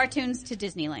 Cartoons to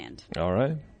Disneyland. All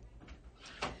right.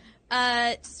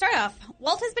 To start off,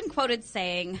 Walt has been quoted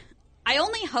saying, "I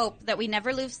only hope that we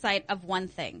never lose sight of one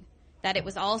thing, that it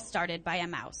was all started by a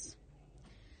mouse."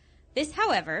 This,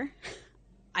 however,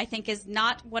 I think is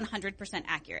not 100%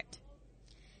 accurate.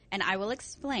 And I will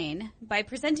explain by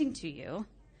presenting to you,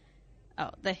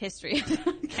 the history.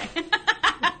 Okay.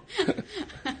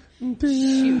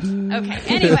 Shoot. Okay.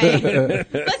 Anyway,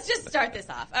 let's just start this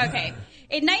off. Okay.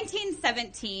 In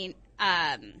 1917,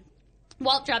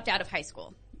 Walt dropped out of high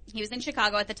school. He was in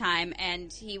Chicago at the time,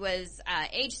 and he was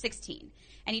age 16.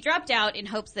 And he dropped out in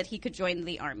hopes that he could join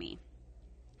the Army.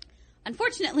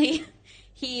 Unfortunately,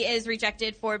 he is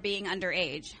rejected for being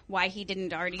underage. Why he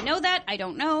didn't already know that, I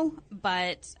don't know.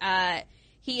 But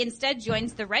he instead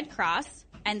joins the Red Cross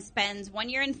and spends 1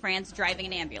 year in France driving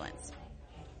an ambulance.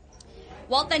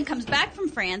 Walt then comes back from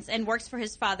France and works for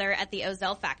his father at the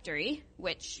Ozell factory,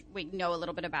 which we know a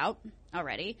little bit about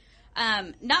already.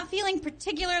 Not feeling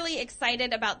particularly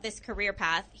excited about this career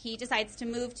path, he decides to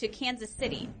move to Kansas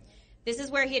City. This is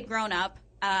where he had grown up,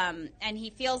 and he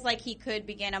feels like he could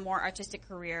begin a more artistic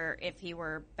career if he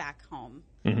were back home,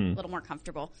 a little more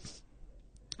comfortable.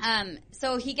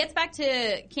 So he gets back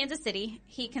to Kansas City.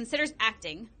 He considers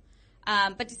acting,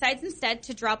 but decides instead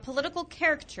to draw political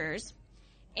caricatures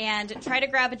and try to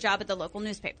grab a job at the local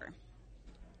newspaper.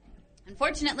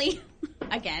 Unfortunately,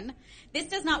 again, this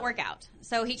does not work out.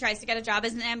 So he tries to get a job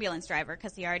as an ambulance driver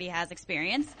because he already has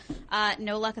experience.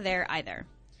 No luck there either.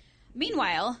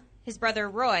 Meanwhile, his brother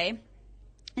Roy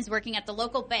is working at the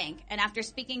local bank, and after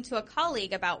speaking to a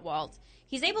colleague about Walt,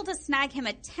 he's able to snag him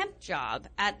a temp job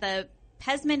at the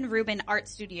Pesman Rubin Art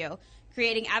Studio,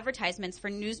 creating advertisements for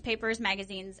newspapers,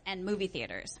 magazines, and movie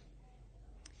theaters.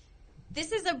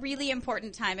 This is a really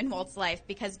important time in Walt's life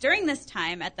because during this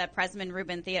time at the Pesman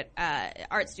Rubin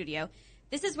Art Studio,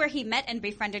 this is where he met and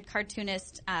befriended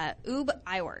cartoonist Ub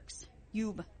Iwerks.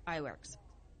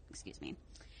 Excuse me.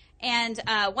 And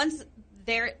once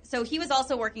there, so he was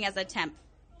also working as a temp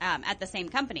at the same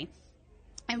company.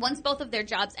 And once both of their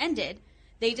jobs ended,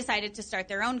 they decided to start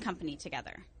their own company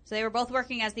together. So they were both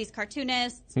working as these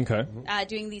cartoonists,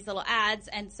 doing these little ads,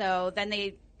 and so then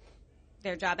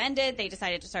their job ended. They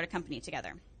decided to start a company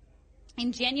together.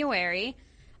 In January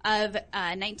of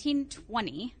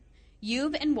 1920,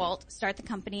 Ub and Walt start the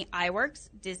company Iwerks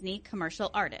Disney Commercial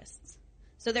Artists.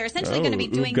 So they're essentially going to be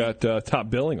doing... got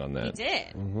top billing on that. He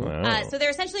did. Wow. So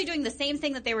they're essentially doing the same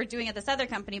thing that they were doing at this other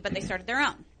company, but they started their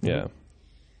own. Yeah.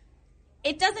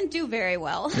 It doesn't do very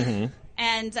well.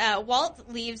 And Walt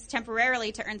leaves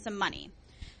temporarily to earn some money.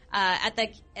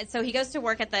 So he goes to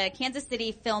work at the Kansas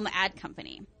City Film Ad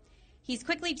Company. He's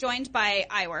quickly joined by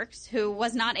Iwerks, who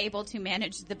was not able to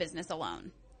manage the business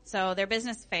alone. So their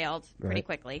business failed pretty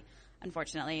quickly,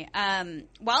 unfortunately.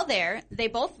 While there, they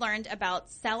both learned about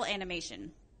cell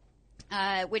animation,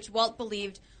 which Walt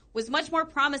believed was much more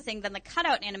promising than the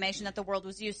cutout animation that the world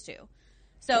was used to.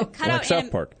 So cutout like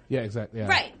South Park. Yeah, exactly. Yeah.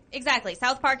 Right, exactly.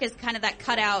 South Park is kind of that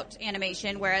cutout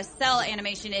animation, whereas cell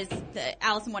animation is the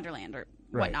Alice in Wonderland or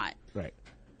whatnot. Right.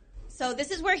 So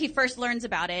this is where he first learns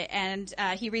about it, and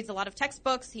he reads a lot of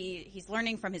textbooks. He's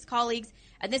learning from his colleagues,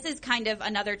 and this is kind of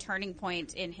another turning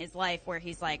point in his life where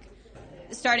he's like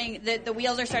starting the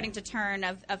wheels are starting to turn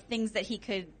of things that he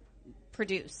could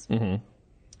produce.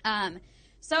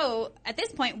 So at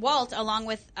this point, Walt, along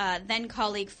with then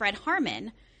colleague Fred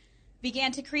Harmon,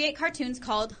 began to create cartoons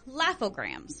called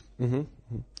Laugh-O-Grams.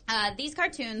 These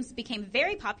cartoons became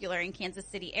very popular in Kansas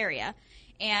City area,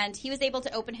 and he was able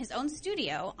to open his own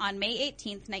studio on May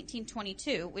 18th,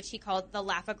 1922, which he called the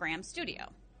Laugh-O-Gram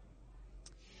Studio.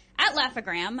 At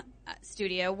Laugh-O-Gram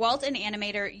Studio, Walt and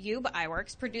animator Ub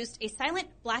Iwerks produced a silent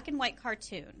black and white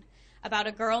cartoon about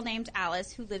a girl named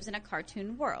Alice who lives in a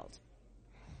cartoon world.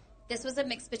 This was a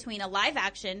mix between a live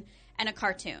action and a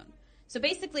cartoon. So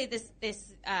basically, this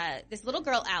little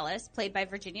girl, Alice, played by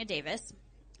Virginia Davis,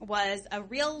 was a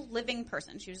real living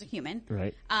person. She was a human.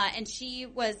 Right. And she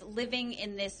was living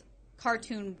in this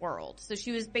cartoon world. So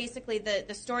she was basically, the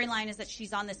storyline is that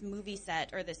she's on this movie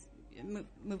set or this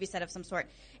movie set of some sort,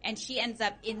 and she ends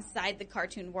up inside the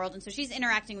cartoon world, and so she's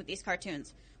interacting with these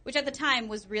cartoons, which at the time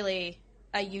was really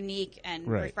a unique and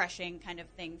refreshing kind of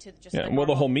thing to just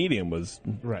the whole medium was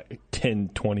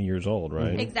 10, 20 years old,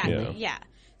 right? Exactly, yeah.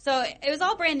 So it was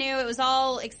all brand new. It was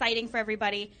all exciting for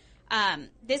everybody.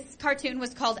 This cartoon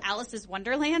was called Alice's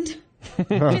Wonderland,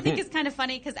 which I think is kind of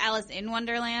funny because Alice in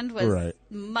Wonderland was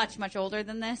much, much older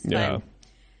than this. Yeah.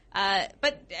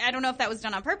 But I don't know if that was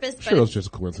done on purpose. But sure, it was just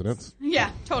a coincidence.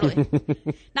 Yeah, totally.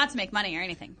 Not to make money or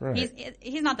anything. Right.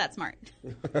 He's not that smart.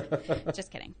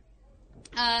 Just kidding.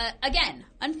 Again,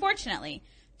 unfortunately,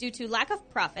 due to lack of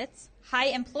profits, high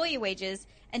employee wages,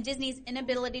 and Disney's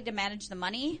inability to manage the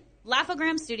money,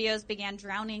 Laugh-O-Gram Studios began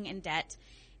drowning in debt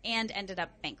and ended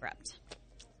up bankrupt.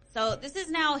 So this is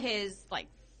now his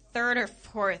third or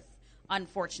fourth,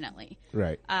 unfortunately,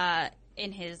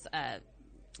 in his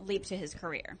leap to his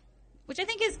career, which I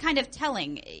think is kind of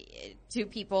telling to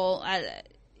people.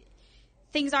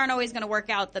 Things aren't always going to work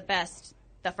out the best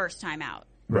the first time out.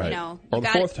 Right. You know, or the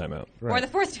fourth time out. Or the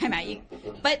fourth time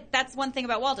out. But that's one thing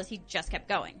about Walt is he just kept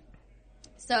going.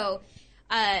 So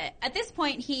at this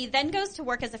point, he then goes to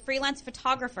work as a freelance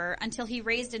photographer until he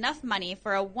raised enough money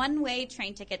for a one-way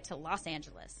train ticket to Los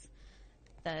Angeles.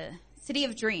 The City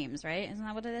of Dreams, right? Isn't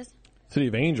that what it is? City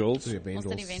of Angels. City of Angels.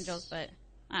 Well, City of Angels, but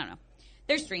I don't know.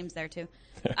 There's dreams there, too.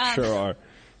 Sure are.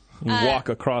 You walk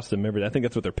across them every day. I think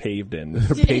that's what they're paved in.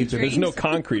 There's no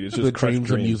concrete. It's just the crushed dreams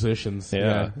of dreams. musicians.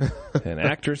 Yeah. And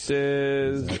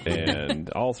actresses and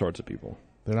all sorts of people.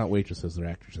 They're not waitresses, they're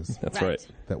actresses. That's right.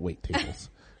 That wait tables.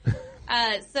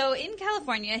 So in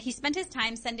California, he spent his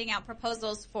time sending out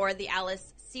proposals for the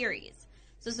Alice series.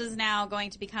 So this is now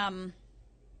going to become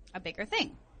a bigger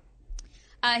thing.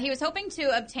 He was hoping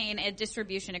to obtain a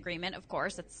distribution agreement, of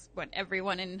course. That's what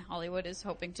everyone in Hollywood is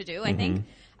hoping to do, I think.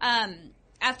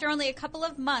 After only a couple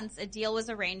of months, a deal was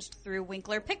arranged through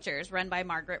Winkler Pictures, run by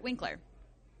Margaret Winkler.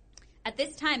 At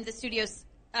this time, the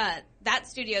that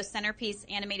studio's centerpiece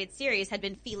animated series had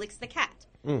been Felix the Cat.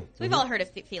 So we've all heard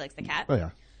of Felix the Cat. Oh, yeah.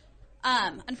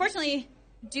 Unfortunately,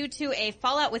 due to a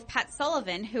fallout with Pat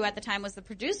Sullivan, who at the time was the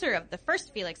producer of the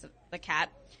first Felix the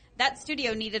Cat, that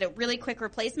studio needed a really quick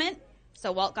replacement,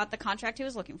 so Walt got the contract he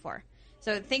was looking for.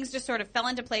 So things just sort of fell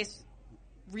into place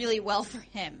really well for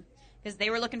him, because they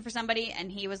were looking for somebody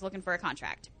and he was looking for a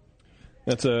contract.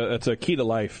 That's a key to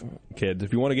life, kids.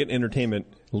 If you want to get entertainment,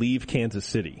 leave Kansas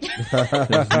City.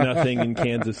 There's nothing in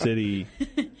Kansas City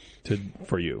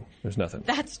for you. There's nothing.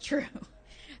 That's true.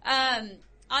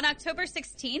 On October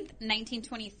 16th,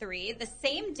 1923, the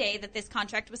same day that this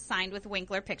contract was signed with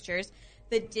Winkler Pictures,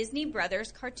 the Disney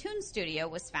Brothers Cartoon Studio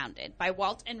was founded by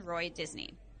Walt and Roy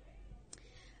Disney.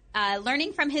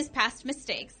 Learning from his past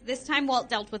mistakes, this time Walt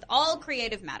dealt with all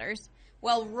creative matters,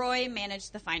 while Roy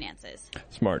managed the finances.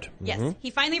 Smart. Yes,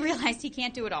 he finally realized he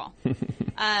can't do it all.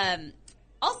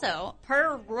 Also,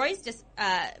 per Roy's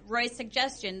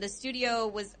suggestion, the studio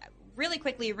was really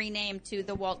quickly renamed to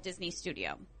the Walt Disney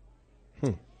Studio.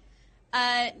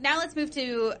 Now let's move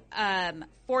to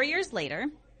 4 years later.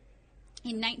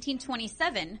 In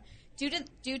 1927,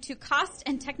 due to cost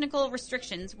and technical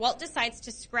restrictions, Walt decides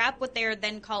to scrap what they are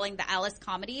then calling the Alice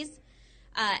comedies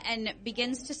and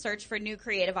begins to search for new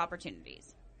creative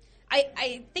opportunities.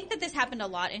 I think that this happened a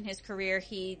lot in his career.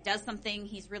 He does something,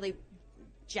 he's really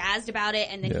jazzed about it,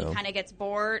 and then he kind of gets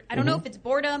bored. I don't know if it's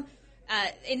boredom.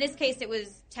 In this case, it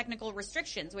was technical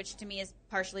restrictions, which to me is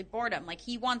partially boredom. Like,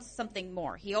 he wants something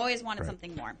more. He always wanted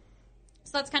something more.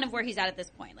 So that's kind of where he's at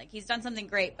this point. Like, he's done something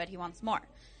great, but he wants more.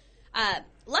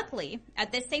 Luckily,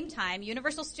 at this same time,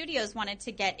 Universal Studios wanted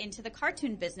to get into the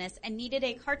cartoon business and needed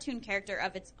a cartoon character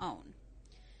of its own.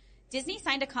 Disney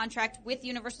signed a contract with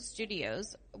Universal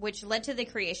Studios, which led to the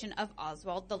creation of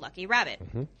Oswald the Lucky Rabbit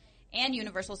and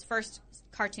Universal's first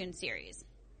cartoon series.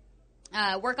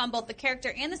 Work on both the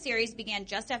character and the series began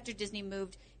just after Disney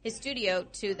moved his studio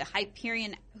to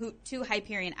Hyperion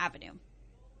Avenue.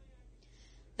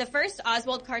 The first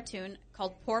Oswald cartoon,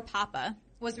 called Poor Papa,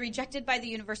 was rejected by the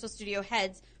Universal Studio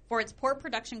heads for its poor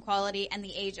production quality and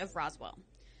the age of Roswell.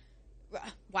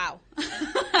 Wow.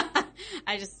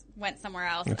 I just went somewhere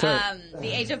else. The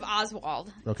Age of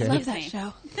Oswald. Okay. Love that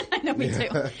show. I know, me too.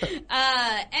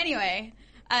 Anyway,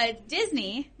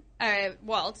 Disney,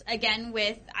 Walt, again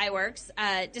with iWorks,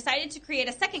 decided to create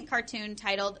a second cartoon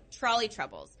titled Trolley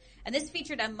Troubles. And this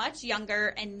featured a much younger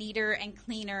and neater and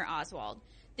cleaner Oswald.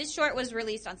 This short was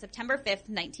released on September 5th,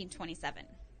 1927.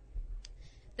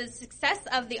 The success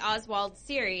of the Oswald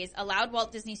series allowed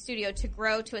Walt Disney Studio to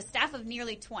grow to a staff of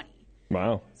nearly 20.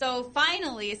 Wow. So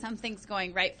finally, something's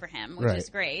going right for him, which is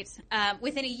great.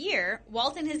 Within a year,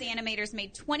 Walt and his animators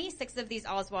made 26 of these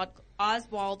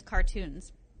Oswald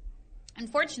cartoons.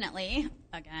 Unfortunately,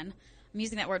 again, I'm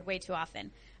using that word way too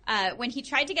often. When he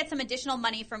tried to get some additional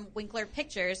money from Winkler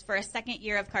Pictures for a second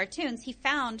year of cartoons, he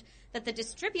found that the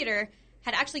distributor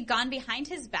had actually gone behind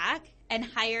his back and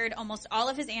hired almost all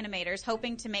of his animators,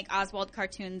 hoping to make Oswald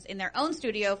cartoons in their own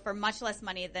studio for much less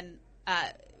money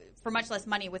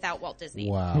without Walt Disney.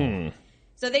 Wow.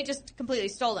 So they just completely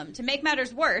stole them. To make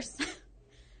matters worse,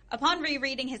 upon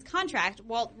rereading his contract,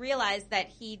 Walt realized that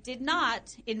he did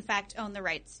not, in fact, own the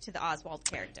rights to the Oswald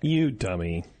character. You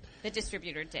dummy. The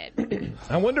distributor did.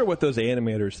 I wonder what those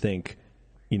animators think,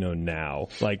 now.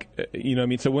 Like, what I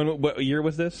mean? So what year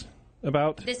was this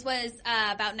about? This was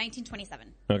about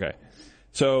 1927. Okay.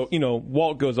 So,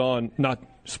 Walt goes on, not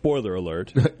spoiler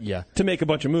alert, Yeah. to make a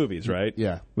bunch of movies, right?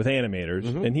 Yeah. With animators.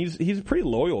 And he's a pretty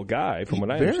loyal guy, from what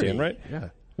I Very, understand, right? yeah.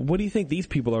 What do you think these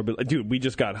people are? Dude, we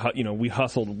just got, we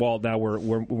hustled Walt. Now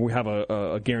we have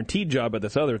a guaranteed job at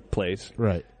this other place.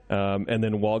 Right. And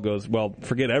then Walt goes, well,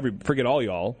 forget all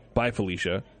y'all. Bye,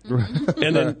 Felicia.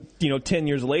 And then, 10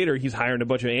 years later, he's hiring a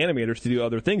bunch of animators to do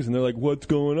other things. And they're like, what's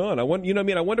going on? I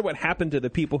wonder what happened to the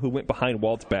people who went behind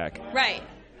Walt's back. Right.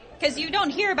 Because you don't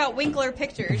hear about Winkler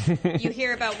Pictures. You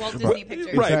hear about Walt Disney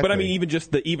Pictures. Right. Exactly. But I mean, even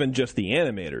just the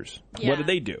animators. Yeah. What did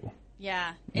they do?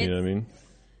 Yeah. You know what I mean?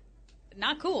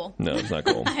 Not cool. No, it's not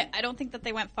cool. I don't think that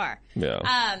they went far.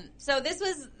 Yeah. So this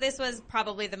was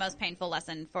probably the most painful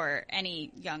lesson for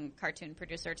any young cartoon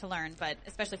producer to learn, but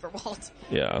especially for Walt.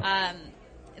 Yeah.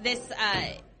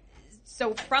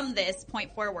 So from this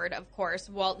point forward, of course,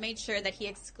 Walt made sure that he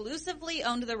exclusively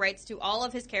owned the rights to all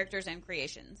of his characters and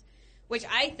creations, which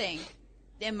I think,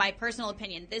 in my personal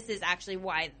opinion, this is actually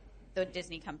why the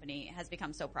Disney company has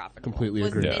become so profitable. Completely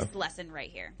was agree. this lesson right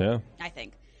here. Yeah. I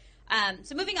think.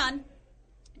 So moving on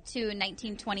to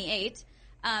 1928,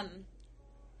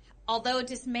 although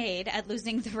dismayed at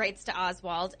losing the rights to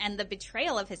Oswald and the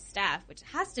betrayal of his staff, which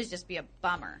has to just be a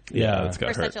bummer Yeah, it's for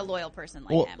got hurt. such a loyal person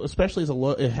like Well, him. especially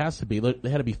it has to be. They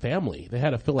had to be family. They had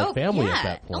to feel like family at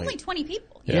that point. Only 20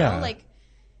 people. Yeah.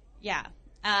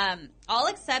 All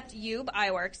except Ube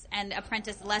Iwerks and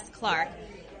apprentice Les Clark.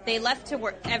 They left to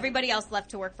work. Everybody else left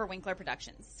to work for Winkler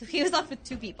Productions. So he was left with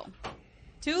 2 people.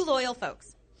 2 loyal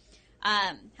folks.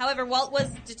 However, Walt was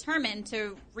determined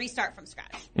to restart from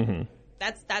scratch. Mm-hmm.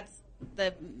 That's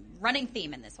the running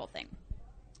theme in this whole thing.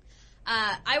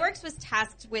 Iwerks was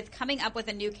tasked with coming up with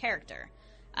a new character.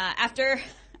 After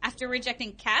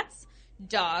rejecting cats,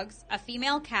 dogs, a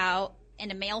female cow,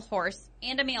 and a male horse,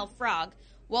 and a male frog,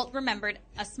 Walt remembered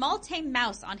a small tame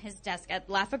mouse on his desk at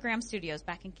Laugh-O-Gram Studios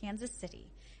back in Kansas City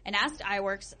and asked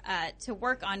Iwerks to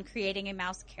work on creating a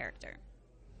mouse character.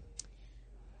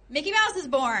 Mickey Mouse is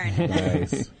born.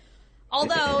 Nice.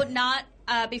 Although not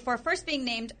before first being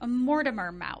named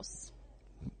Mortimer Mouse.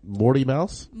 Morty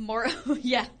Mouse?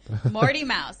 Morty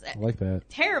Mouse. I like that.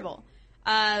 Terrible.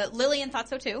 Lillian thought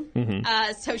so too.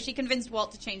 So she convinced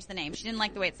Walt to change the name. She didn't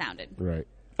like the way it sounded. Right.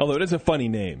 Although it is a funny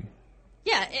name.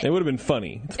 Yeah. It would have been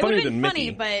funny. It's It would funnier have been than funny,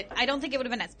 Mickey. but I don't think it would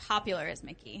have been as popular as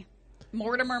Mickey.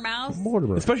 Mortimer Mouse?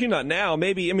 Mortimer. Especially not now.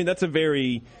 Maybe, that's a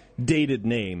very dated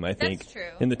name, I think. That's true.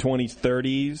 In the 20s,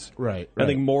 30s. Right. I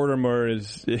think Mortimer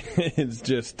is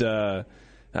just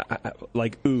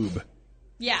like Oob.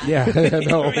 Yeah. Yeah.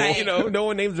 No. Right. No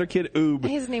one names their kid Oob.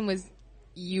 His name was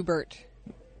Hubert.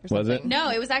 Or Was something. it?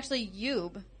 No, it was actually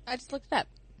Ube. I just looked it up.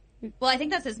 Well, I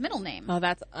think that's his middle name. Oh,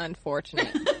 that's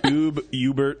unfortunate. Oob,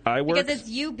 Hubert, Iwerks. Because it's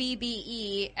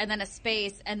Ubbe and then a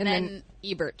space and, And then then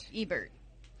Ebert. Ebert.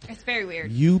 It's very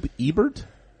weird. Ube Ebert?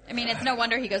 I mean, it's no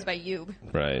wonder he goes by Ube.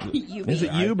 Right. Ube. Is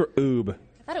it Oob or Oob?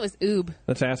 I thought it was Oob.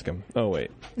 Let's ask him. Oh, wait.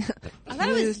 I thought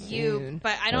it was Too Ube, soon.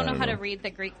 but I don't know how to read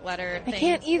the Greek letter I things,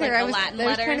 can't either. like the I was Latin trying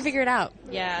letters. to figure it out.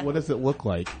 Yeah. What does it look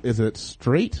like? Is it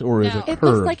straight or is No. it It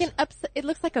curved? looks like it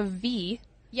looks like a V.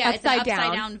 Yeah, it's an upside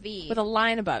upside down V. with a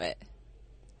line above it.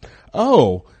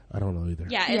 Oh, I don't know either.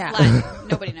 Yeah, it's Yeah. Latin.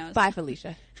 Nobody knows. Bye,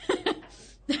 Felicia.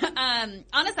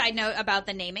 On a side note about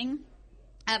the naming,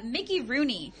 Mickey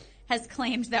Rooney has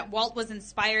claimed that Walt was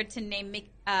inspired to name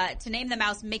the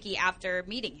mouse Mickey after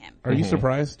meeting him. Are you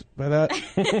surprised by that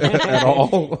at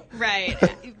all? Right.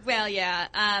 Well, yeah.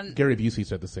 Gary Busey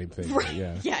said the same thing. but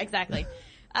Yeah. Yeah, exactly.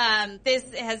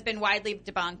 This has been widely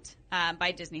debunked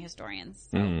by Disney historians.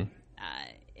 So,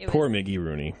 it Poor was- Mickey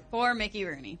Rooney. Poor Mickey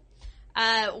Rooney.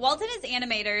 Walt and his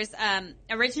animators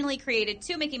originally created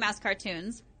 2 Mickey Mouse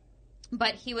cartoons,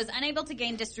 but he was unable to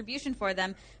gain distribution for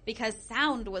them because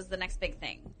sound was the next big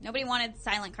thing. Nobody wanted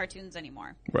silent cartoons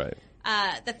anymore. Right.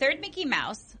 The third Mickey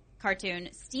Mouse cartoon,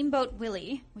 Steamboat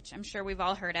Willie, which I'm sure we've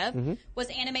all heard of, was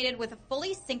animated with a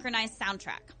fully synchronized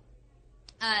soundtrack.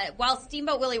 While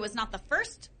Steamboat Willie was not the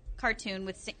first cartoon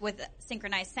with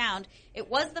synchronized sound, it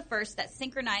was the first that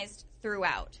synchronized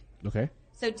throughout. Okay.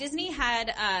 So Disney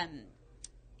had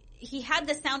he had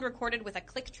the sound recorded with a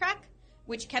click track,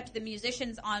 which kept the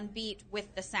musicians on beat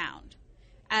with the sound,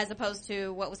 as opposed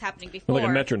to what was happening before. Like a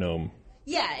metronome.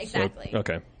 Yeah, exactly. So,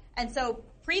 okay. And so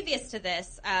previous to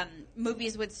this,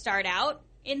 movies would start out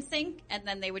in sync, and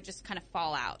then they would just kind of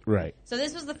fall out. Right. So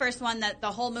this was the first one that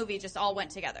the whole movie just all went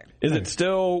together. Is it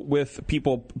still with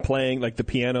people playing like the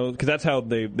piano? Because that's how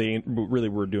they really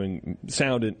were doing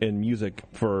sound and music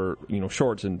for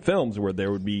shorts and films, where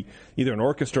there would be either an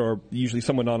orchestra or usually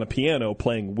someone on a piano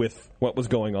playing with what was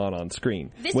going on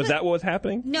screen. Was that what was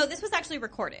happening? No, this was actually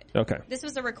recorded. Okay. This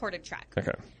was a recorded track.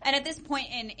 Okay. And at this point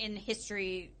in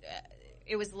history,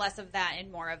 it was less of that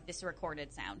and more of this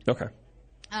recorded sound. Okay.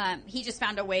 He just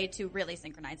found a way to really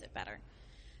synchronize it better.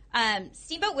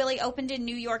 Steamboat Willie opened in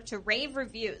New York to rave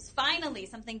reviews. Finally,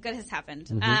 something good has happened.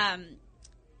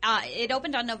 It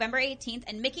opened on November 18th,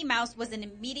 and Mickey Mouse was an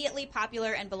immediately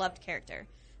popular and beloved character.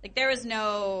 Like, there was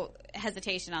no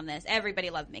hesitation on this. Everybody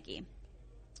loved Mickey.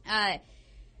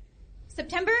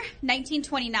 September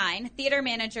 1929, theater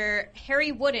manager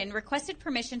Harry Wooden requested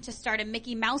permission to start a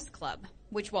Mickey Mouse Club,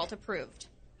 which Walt approved.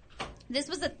 This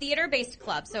was a theater-based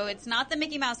club, so it's not the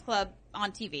Mickey Mouse Club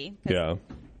on TV. Yeah.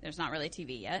 There's not really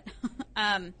TV yet.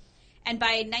 And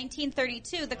by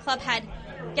 1932, the club had,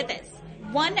 get this,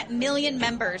 1 million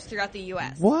members throughout the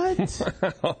U.S. What?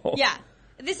 Yeah.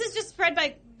 This is just spread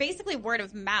by basically word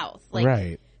of mouth.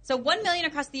 Right. So 1 million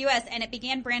across the U.S., and it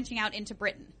began branching out into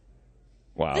Britain.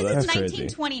 Wow, This that's is crazy.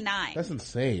 1929. That's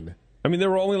insane. I mean, there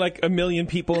were only like 1 million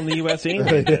people in the U.S. and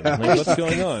England. Like, what's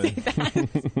going on?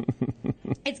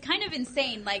 It's kind of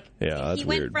insane. Like, Yeah, that's he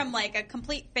went weird. from like a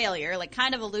complete failure, like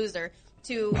kind of a loser,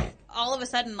 to all of a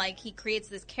sudden, like, he creates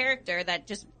this character that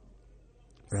just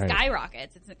Right.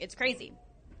 skyrockets. It's crazy.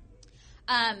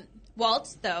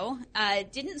 Walt, though,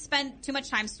 didn't spend too much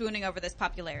time swooning over this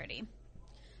popularity.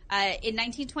 In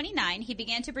 1929, he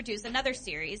began to produce another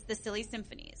series, The Silly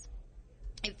Symphonies.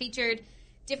 It featured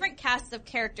different casts of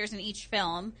characters in each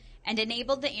film and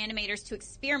enabled the animators to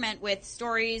experiment with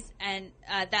stories and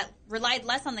that relied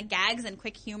less on the gags and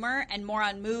quick humor and more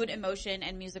on mood, emotion,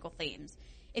 and musical themes.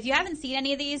 If you haven't seen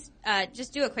any of these,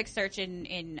 just do a quick search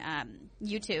in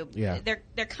YouTube. Yeah.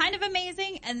 They're kind of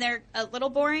amazing, and they're a little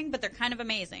boring, but they're kind of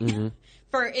amazing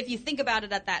for if you think about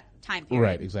it at that time period.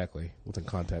 Right, exactly. Within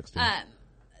context. Yeah.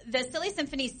 The Silly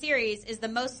Symphonies series is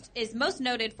most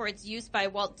noted for its use by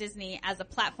Walt Disney as a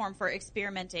platform for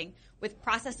experimenting with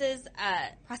processes,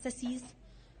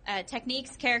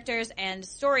 techniques, characters, and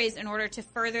stories in order to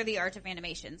further the art of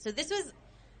animation. So this was,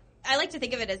 I like to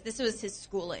think of it as this was his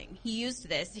schooling. He used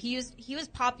this. He was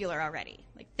popular already.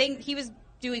 He was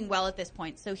doing well at this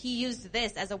point. So he used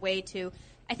this as a way to,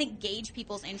 I think, gauge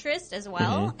people's interest as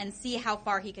well and see how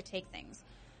far he could take things.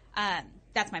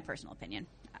 That's my personal opinion.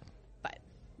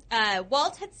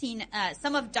 Walt had seen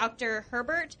some of Dr.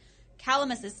 Herbert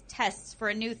Calamus's tests for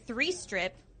a new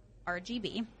 3-strip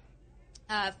RGB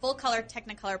full-color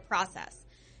Technicolor process.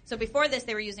 So before this,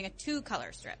 they were using a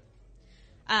 2-color strip,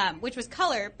 which was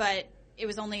color, but it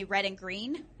was only red and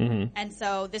green. And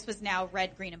so this was now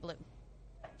red, green, and blue,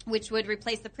 which would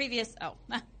replace the previous... Oh,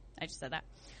 I just said that.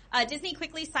 Disney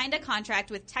quickly signed a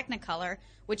contract with Technicolor,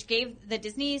 which gave the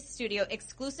Disney studio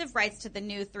exclusive rights to the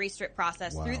new 3-strip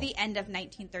process through the end of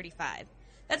 1935.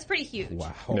 That's pretty huge.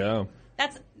 Wow. Yeah.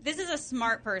 This is a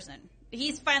smart person.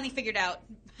 He's finally figured out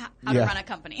how to run a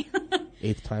company.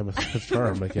 8th time is the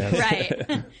charm, I guess.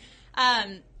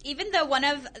 Right. Even though one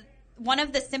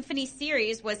of the symphony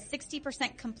series was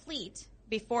 60% complete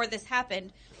before this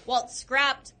happened, Walt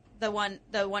scrapped the one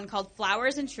called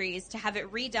Flowers and Trees to have it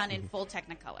redone in full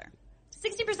Technicolor.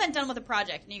 60% done with a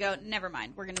project, and you go, never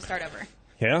mind, we're going to start over.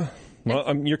 Yeah.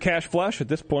 Well, you're cash flush at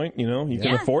this point. You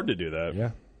can afford to do that.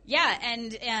 Yeah. Yeah,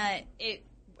 and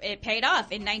it paid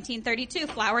off. In 1932,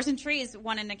 Flowers and Trees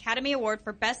won an Academy Award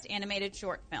for Best Animated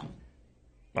Short Film.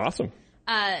 Awesome.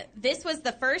 This was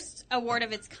the first award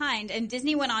of its kind, and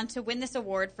Disney went on to win this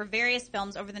award for various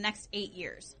films over the next 8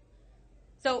 years.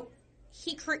 So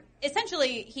he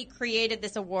created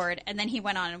this award, and then he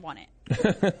went on and won it.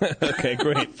 Okay,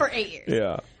 great. For 8 years.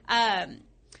 Yeah.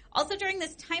 Also during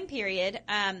this time period,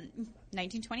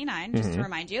 1929, just to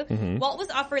remind you, Walt was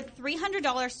offered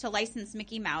 $300 to license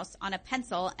Mickey Mouse on a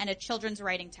pencil and a children's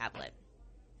writing tablet.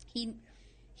 He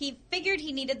figured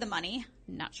he needed the money.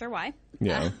 Not sure why.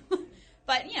 Yeah.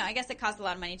 But, I guess it costs a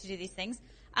lot of money to do these things.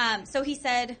 So he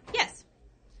said yes.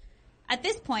 At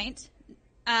this point,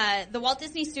 the Walt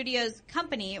Disney Studios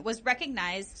company was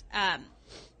recognized as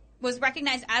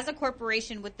a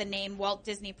corporation with the name Walt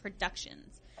Disney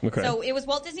Productions. Okay. So it was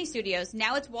Walt Disney Studios.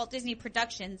 Now it's Walt Disney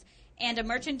Productions, and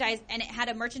it had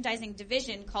a merchandising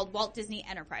division called Walt Disney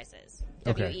Enterprises,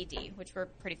 Okay. WED, which we're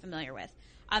pretty familiar with.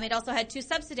 It also had two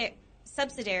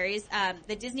subsidiaries,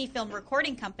 the Disney Film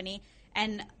Recording Company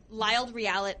and Lyle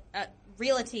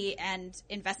Realty and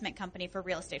Investment Company for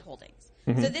Real Estate Holdings.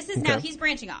 So this is now he's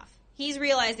branching off. He's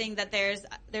realizing that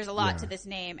there's a lot to this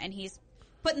name, and he's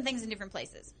putting things in different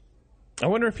places. I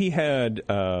wonder if he had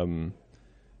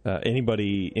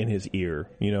anybody in his ear,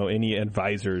 any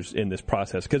advisors in this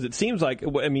process, because it seems like,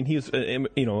 I mean, he's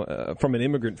from an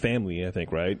immigrant family, I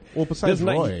think, right? Well, besides Doesn't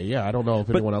Roy, I don't know if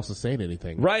anyone else is saying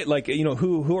anything. Right, like,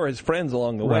 who are his friends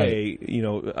along the way?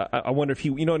 I wonder if he,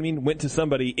 went to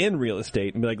somebody in real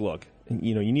estate and be like, look,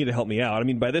 you need to help me out. I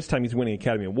mean, by this time he's winning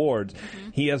Academy Awards.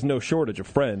 He has no shortage of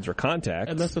friends or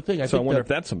contacts. And that's the thing. I wonder if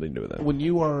that's something to do with it. When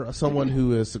you are someone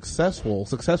who is successful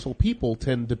people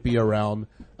tend to be around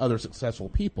other successful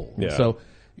people. Yeah. So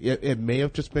it may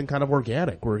have just been kind of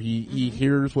organic, where he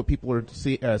hears what people are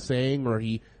saying, or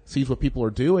he sees what people are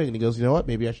doing, and he goes, you know what,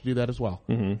 maybe I should do that as well.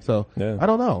 So I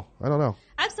don't know.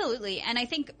 Absolutely. And I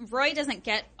think Roy doesn't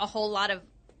get a whole lot of,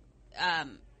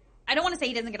 I don't want to say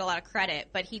he doesn't get a lot of credit,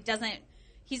 but he's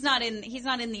not in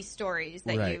these stories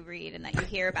that you read and that you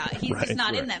hear about. He's just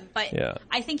not in them. But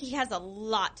I think he has a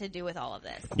lot to do with all of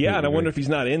this. Yeah, and I wonder if he's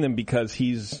not in them because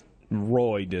he's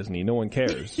Roy Disney. No one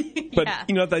cares. But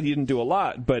not that he didn't do a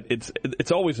lot, but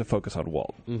it's always a focus on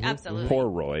Walt. Absolutely. Poor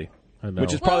Roy. I know.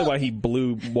 Which is probably why he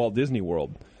blew Walt Disney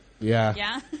World. Yeah.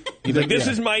 Yeah. He's like, this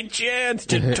is my chance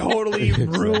to totally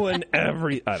ruin I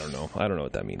don't know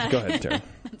what that means. Go ahead, Tara.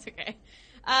 That's okay.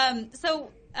 So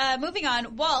moving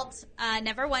on, Walt,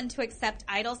 never one to accept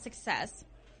idle success,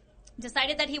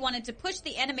 decided that he wanted to push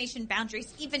the animation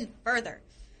boundaries even further.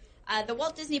 The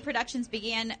Walt Disney Productions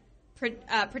began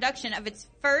production of its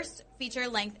first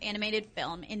feature-length animated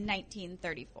film in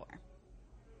 1934.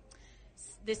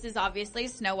 This is obviously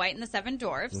Snow White and the Seven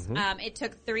Dwarfs. It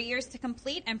took 3 years to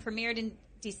complete and premiered in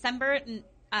December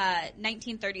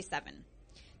 1937.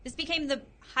 This became the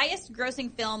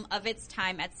highest-grossing film of its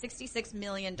time at $66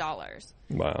 million.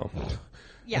 Wow.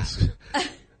 Yeah.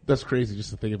 That's crazy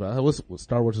just to think about.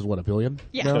 Star Wars is what, $1 billion?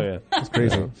 Yeah. now? Oh, yeah. That's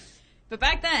crazy. But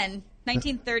back then,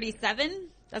 1937,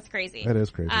 that's crazy. That is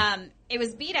crazy. It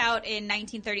was beat out in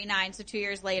 1939, so 2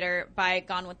 years later, by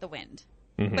Gone with the Wind.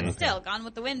 But still, Gone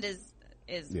with the Wind is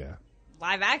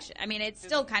live action. I mean, it's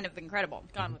still kind of incredible.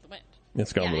 Gone with the Wind.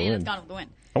 It's Gone with the Wind. It's Gone with the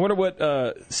Wind. I wonder what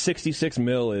 66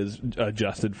 mil is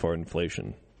adjusted for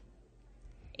inflation.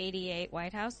 88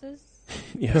 White Houses?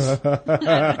 Yes. I'm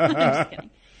just kidding.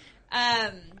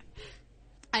 I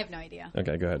have no idea.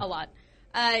 Okay, go ahead. A lot.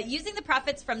 Using the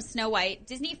profits from Snow White,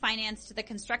 Disney financed the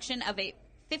construction of a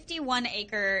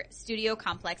 51-acre studio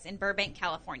complex in Burbank,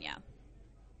 California.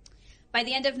 By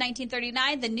the end of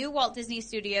 1939, the new Walt Disney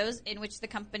Studios, in which the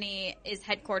company is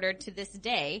headquartered to this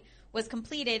day, was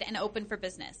completed and open for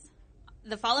business.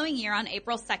 The following year, on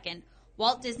April 2nd,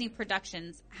 Walt Disney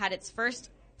Productions had its first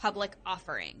public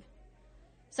offering.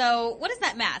 So what is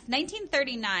that math?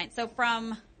 1939. So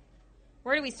from,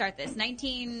 where do we start this?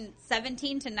 1917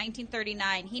 to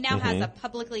 1939. He now has a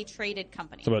publicly traded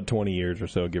company. It's about 20 years or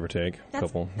so, give or take.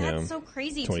 That's so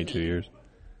crazy to me. 22 years.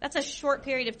 That's a short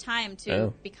period of time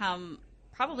to become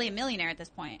probably a millionaire at this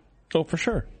point. Oh, for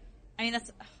sure. I mean,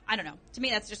 I don't know. To me,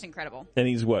 that's just incredible. And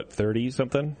he's what,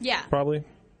 30-something? Yeah. Probably?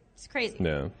 It's crazy.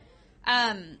 Yeah.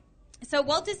 So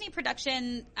Walt Disney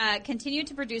Production continued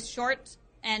to produce short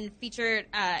and featured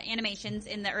animations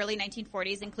in the early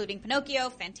 1940s, including Pinocchio,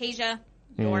 Fantasia,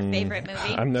 your favorite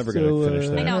movie. I'm never going to finish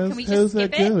that. I know. Can we how's just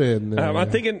skip that it? going? I'm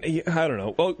thinking, I don't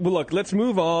know. Well, look, let's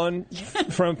move on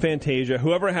from Fantasia.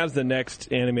 Whoever has the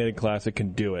next animated classic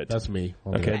can do it. That's me.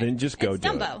 I'll do Okay, it. then just go It's do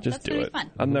Dumbo. it. Just That's do gonna be it. fun.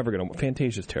 I'm never going to.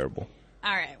 Fantasia's terrible.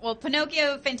 All right. Well,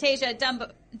 Pinocchio, Fantasia,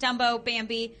 Dumbo,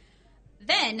 Bambi.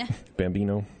 Then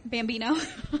Bambino. Then,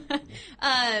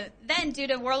 due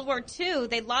to World War II,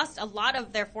 they lost a lot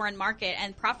of their foreign market,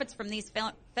 and profits from these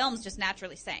films just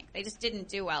naturally sank. They just didn't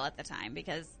do well at the time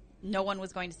because no one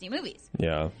was going to see movies.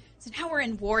 Yeah. So now we're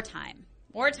in wartime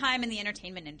in the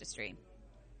entertainment industry.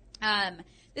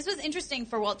 This was interesting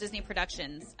for Walt Disney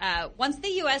Productions. Once the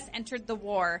U.S. entered the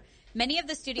war, many of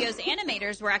the studio's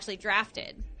animators were actually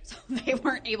drafted, so they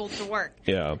weren't able to work.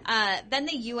 Yeah. Then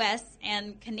the U.S.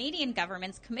 and Canadian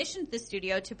governments commissioned the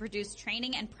studio to produce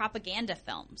training and propaganda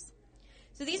films.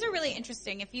 So these are really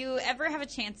interesting. If you ever have a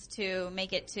chance to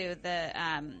make it to the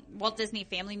Walt Disney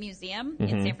Family Museum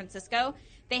in San Francisco,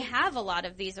 they have a lot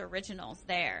of these originals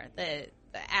there. The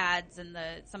ads and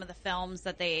some of the films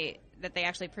that they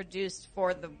actually produced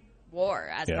for the war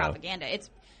as propaganda.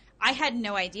 I had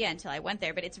no idea until I went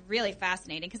there, but it's really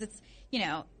fascinating because it's,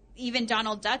 even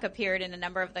Donald Duck appeared in a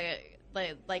number of the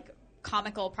like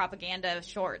comical propaganda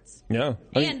shorts. Yeah.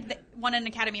 And won an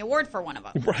Academy Award for one of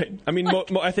them. Right. I mean,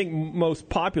 I think most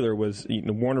popular was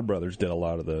Warner Brothers did a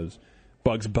lot of those.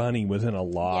 Bugs Bunny was in a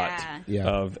lot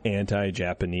of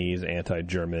anti-Japanese,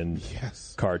 anti-German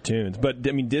cartoons. But,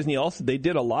 I mean, Disney also, they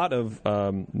did a lot of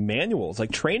manuals,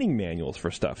 like training manuals for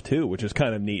stuff, too, which is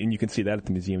kind of neat. And you can see that at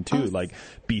the museum, too, like,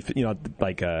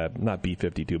 not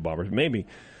B-52 bombers, maybe.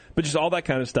 But just all that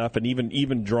kind of stuff, and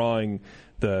even drawing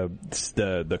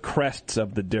the crests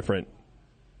of the different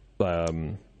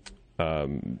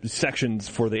sections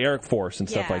for the Air Force and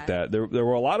stuff like that. There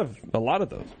were a lot of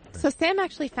those. So Sam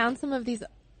actually found some of these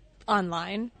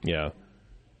online. Yeah.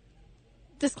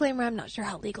 Disclaimer: I'm not sure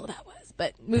how legal that was,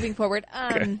 but moving forward,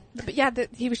 but yeah,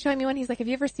 he was showing me one. He's like, "Have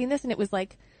you ever seen this?" And it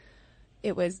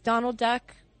was Donald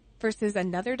Duck versus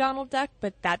another Donald Duck,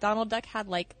 but that Donald Duck had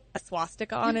like a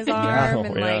swastika on his arm,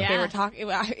 and they were talking.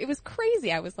 It was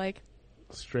crazy. I was like,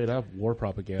 straight up war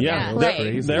propaganda. Yeah,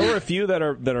 there were a few that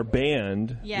are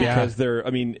banned because they're. I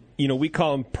mean, we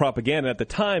call them propaganda. At the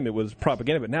time, it was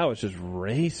propaganda, but now it's just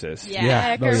racist.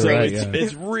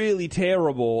 It's really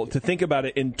terrible to think about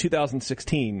it in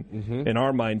 2016 in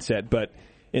our mindset. But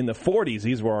in the 40s,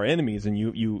 these were our enemies, and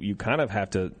you kind of have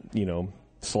to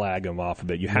slag them off a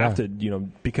bit. You have to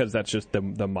because that's just the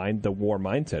war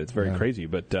mindset. It's very crazy.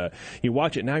 But you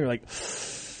watch it now, you're like.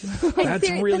 That's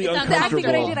really uncomfortable. Exactly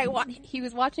what I did. He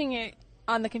was watching it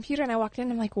on the computer, and I walked in.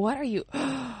 And I'm like, "What are you?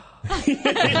 What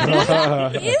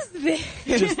is this?"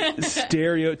 Just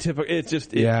stereotypical. It's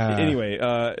just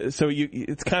anyway. So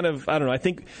it's kind of I don't know. I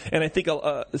think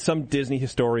some Disney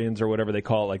historians or whatever they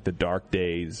call it, like the dark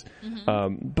days.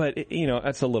 But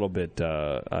that's a little bit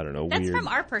I don't know. That's weird. From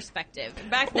our perspective.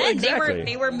 Back then,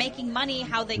 they were making money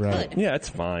how they could. Yeah, it's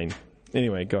fine.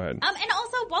 Anyway, go ahead. And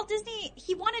also, Walt Disney,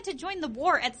 he wanted to join the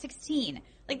war at 16.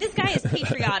 Like, this guy is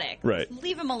patriotic. Right. Just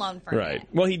leave him alone for a minute.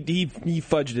 Well, he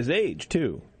fudged his age,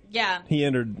 too. Yeah. He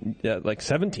entered,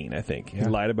 17, I think. Yeah. He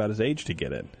lied about his age to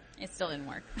get in. It still didn't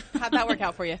work. How'd that work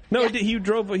out for you? No, he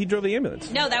drove the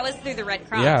ambulance. No, that was through the Red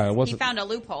Cross. Yeah, it wasn't. He found a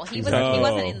loophole. He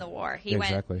wasn't in the war. He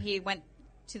went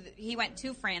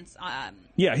to France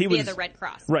via the Red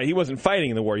Cross. Right, he wasn't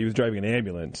fighting in the war. He was driving an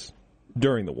ambulance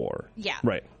during the war. Yeah.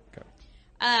 Right.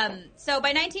 So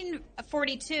by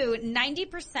 1942,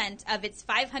 90% of its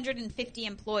 550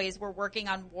 employees were working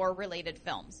on war-related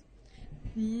films.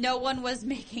 No one was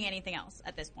making anything else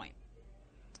at this point.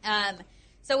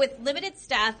 So with limited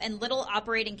staff and little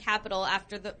operating capital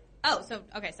after the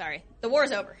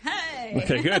war's over. Hey!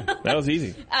 Okay, good. That was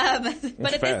easy.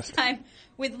 But at this time,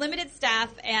 with limited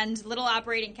staff and little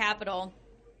operating capital,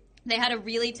 they had a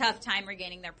really tough time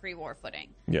regaining their pre-war footing.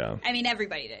 Yeah. I mean,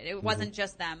 everybody did. It wasn't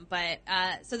just them. But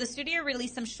so the studio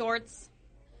released some shorts,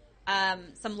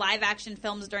 some live-action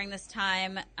films during this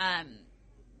time,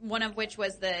 one of which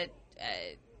was the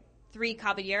Three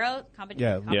Caballeros. Three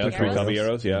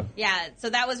Caballeros, Yeah, so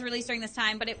that was released during this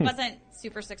time, but it wasn't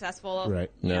super successful.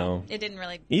 Right. No. It didn't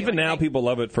really Even now, people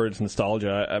love it for its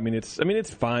nostalgia. I mean, it's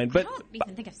fine, but... I don't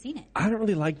even think I've seen it. I don't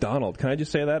really like Donald. Can I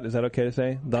just say that? Is that okay to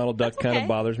say? Donald Duck kind of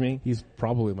bothers me. He's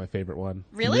probably my favorite one.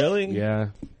 Really? Yeah.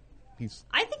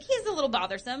 I think he's a little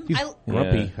bothersome. He's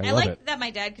grumpy. I liked that my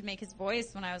dad could make his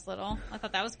voice when I was little. I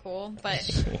thought that was cool, but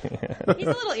he's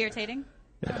a little irritating.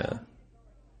 Yeah.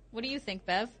 What do you think,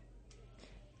 Bev?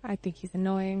 I think he's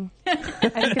annoying. I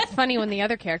think it's funny when the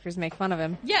other characters make fun of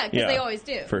him. Yeah, because they always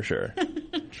do. For sure.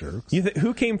 Jerks.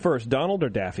 Who came first, Donald or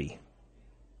Daffy?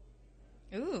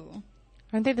 Ooh.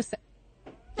 Aren't they the same?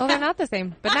 Well, they're not the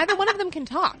same, but neither one of them can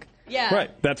talk. Yeah.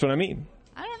 Right, that's what I mean.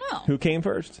 I don't know. Who came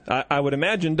first? I would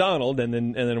imagine Donald,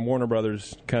 and then Warner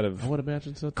Brothers kind of I would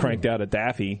imagine so too. Cranked out a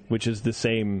Daffy, which is the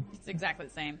same. It's exactly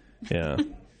the same. Yeah.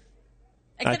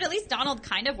 Except at least Donald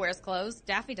kind of wears clothes.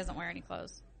 Daffy doesn't wear any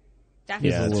clothes.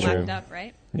 Daffy's that's wrapped true. up,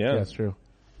 right? Yeah, that's true.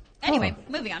 Anyway,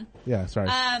 moving on. Yeah, sorry.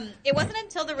 It wasn't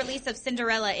until the release of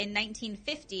Cinderella in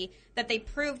 1950 that they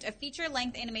proved a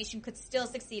feature-length animation could still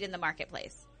succeed in the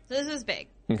marketplace. So this was big.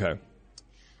 Okay.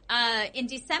 In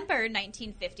December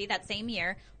 1950, that same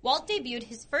year, Walt debuted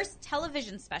his first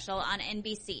television special on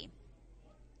NBC.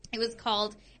 It was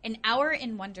called An Hour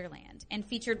in Wonderland and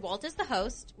featured Walt as the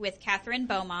host with Catherine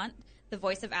Beaumont, the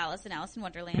voice of Alice in Alice in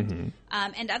Wonderland,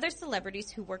 and other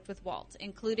celebrities who worked with Walt,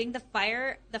 including the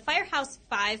Firehouse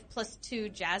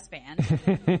 5+2 Jazz Band,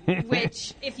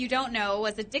 which, if you don't know,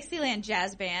 was a Dixieland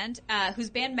jazz band whose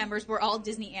band members were all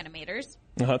Disney animators.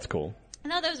 Oh, that's cool. I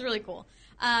thought that was really cool.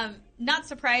 Not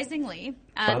surprisingly,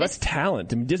 Wow, that's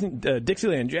talent. I mean,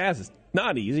 Dixieland Jazz is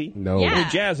not easy. No. Yeah. I mean,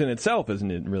 jazz in itself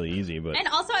isn't really easy, but and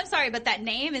also, I'm sorry, but that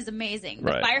name is amazing.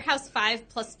 The Right. Firehouse 5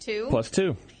 plus 2.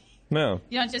 +2. No.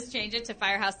 You don't just change it to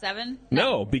Firehouse 7?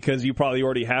 No, because you probably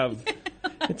already have.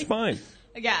 It's fine.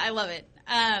 Yeah, I love it.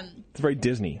 It's very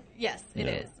Disney. Yes, it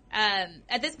is.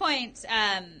 At this point,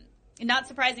 not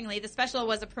surprisingly, the special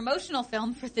was a promotional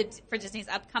film for Disney's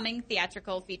upcoming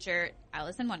theatrical feature,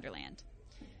 Alice in Wonderland.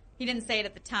 He didn't say it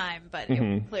at the time, but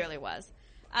it clearly was.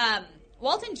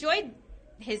 Walt enjoyed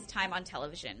his time on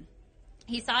television.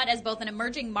 He saw it as both an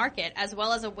emerging market as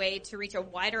well as a way to reach a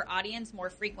wider audience more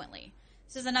frequently.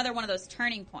 This is another one of those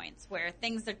turning points where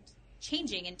things are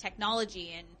changing in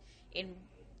technology and in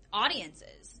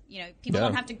audiences. You know, people Yeah.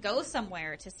 don't have to go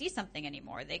somewhere to see something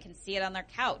anymore. They can see it on their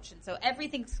couch. And so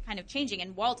everything's kind of changing,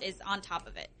 and Walt is on top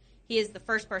of it. He is the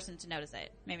first person to notice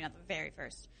it. Maybe not the very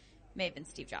first. May have been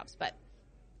Steve Jobs, but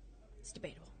it's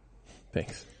debatable.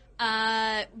 Thanks.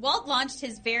 Walt launched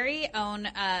his very own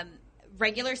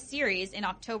regular series in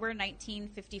October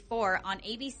 1954 on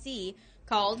ABC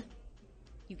called,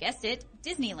 you guessed it,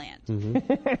 Disneyland.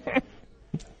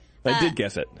 I did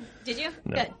guess it. Did you?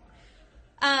 No. Good.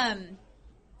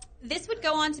 This would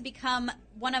go on to become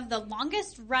one of the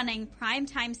longest running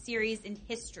primetime series in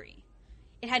history.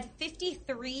 It had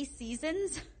 53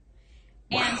 seasons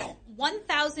and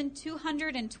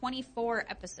 1,224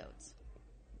 episodes.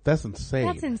 That's insane.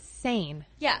 That's insane.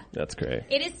 Yeah. That's great.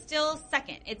 It is still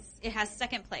second. It has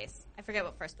second place. I forget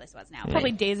what first place was now. but-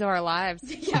 Probably Days of Our Lives.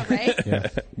 yeah, right?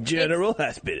 General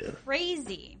Hospital.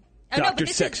 Crazy. Dr. No, but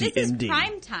Sexy this is MD.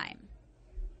 prime time.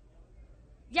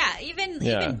 Yeah, even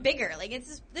bigger. Like this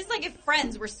is like if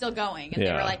Friends were still going and they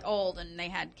Yeah. were like old and they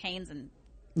had canes and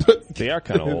They are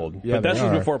kind of old. Yeah, but that they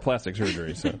was are. before plastic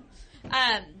surgery, so.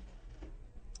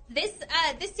 This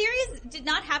series did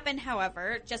not happen,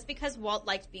 however, just because Walt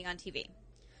liked being on TV.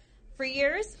 For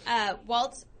years,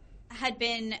 Walt had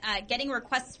been getting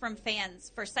requests from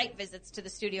fans for site visits to the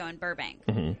studio in Burbank.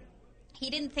 He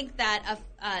didn't think that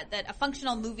a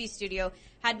functional movie studio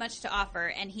had much to offer,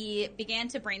 and he began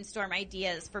to brainstorm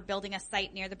ideas for building a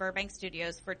site near the Burbank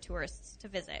studios for tourists to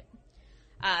visit.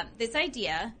 This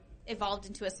idea evolved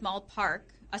into a small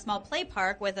play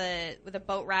park with a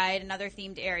boat ride and other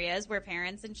themed areas where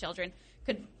parents and children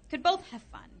could both have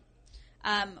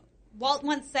fun. Walt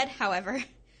once said, however,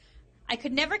 I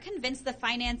could never convince the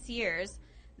financiers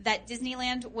that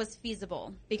Disneyland was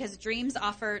feasible because dreams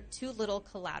offer too little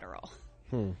collateral.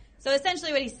 So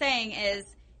essentially what he's saying is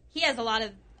he has a lot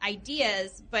of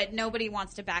ideas, but nobody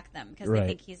wants to back them because they Right.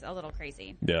 think he's a little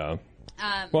crazy. Yeah.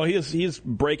 Well, he is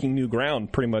breaking new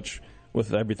ground pretty much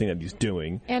with everything that he's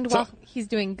doing. And So- while he's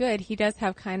doing good, he does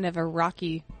have kind of a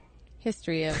rocky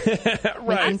history of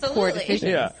Right. making poor Absolutely.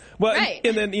 decisions. Yeah. Well, Right.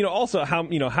 and then, also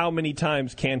how many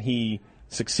times can he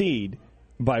succeed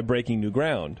by breaking new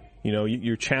ground?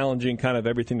 You're challenging kind of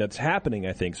everything that's happening,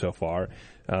 I think, so far.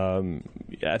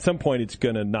 At some point, it's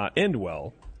going to not end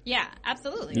well. Yeah,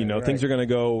 absolutely. Things are going to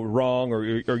go wrong or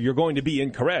you're going to be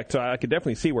incorrect. So I could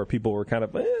definitely see where people were kind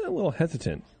of a little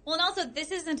hesitant. Well, and also,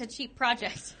 this isn't a cheap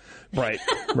project. Right,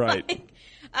 right.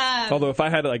 Although if I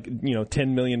had $10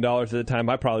 million at the time,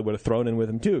 I probably would have thrown in with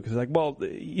him too. Because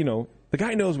the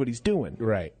guy knows what he's doing.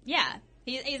 Right. Yeah,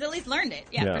 he's at least learned it.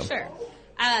 Yeah, Yeah. for sure.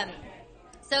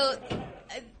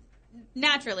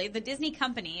 Naturally, the Disney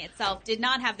company itself did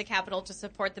not have the capital to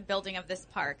support the building of this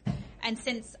park. And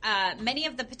since many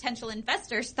of the potential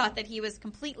investors thought that he was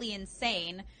completely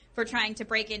insane for trying to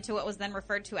break into what was then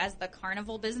referred to as the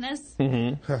carnival business,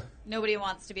 nobody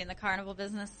wants to be in the carnival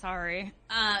business. Sorry.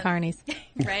 Carnies.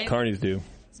 Right? Carnies do.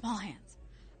 Small hands.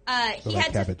 He Like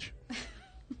had cabbage.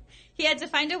 he had to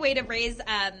find a way to raise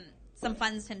some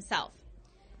funds himself.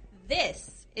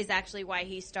 This is actually why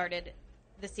he started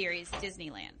the series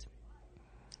Disneyland.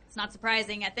 It's not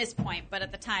surprising at this point, but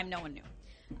at the time, no one knew.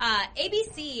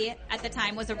 ABC at the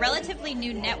time was a relatively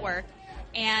new network,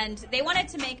 and they wanted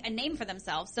to make a name for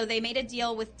themselves, so they made a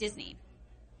deal with Disney.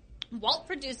 Walt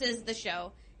produces the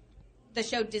show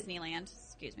Disneyland,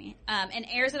 and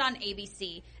airs it on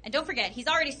ABC. And don't forget, he's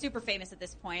already super famous at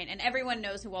this point, and everyone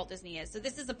knows who Walt Disney is. So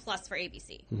this is a plus for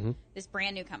ABC, this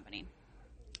brand new company.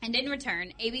 And in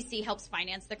return, ABC helps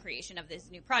finance the creation of this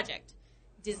new project,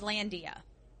 Disneylandia.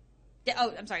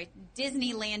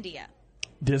 Disneylandia.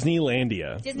 Disneylandia.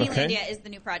 Disneylandia Okay. is the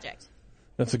new project.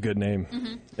 That's a good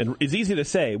name. And it's easy to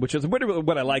say, which is what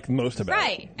I like most about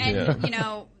Right. it. And,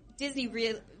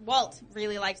 Yeah. Walt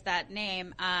really liked that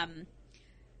name.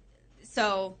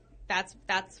 So that's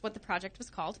what the project was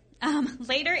called.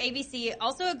 Later, ABC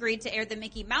also agreed to air the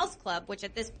Mickey Mouse Club, which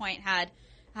at this point had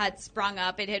had sprung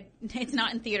up. It's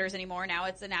not in theaters anymore. Now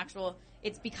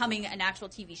it's becoming an actual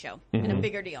TV show and a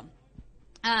bigger deal.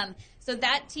 So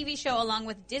that TV show, along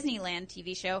with Disneyland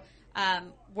TV show,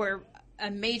 were a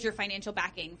major financial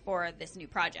backing for this new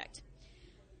project.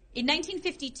 In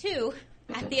 1952,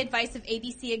 at the advice of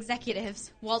ABC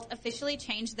executives, Walt officially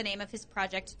changed the name of his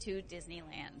project to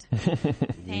Disneyland.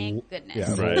 Thank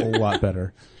goodness. Yeah, right. A lot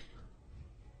better.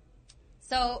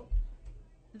 So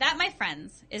that, my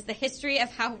friends, is the history of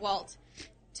how Walt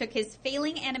took his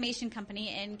failing animation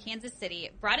company in Kansas City,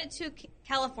 brought it to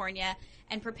California,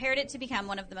 and prepared it to become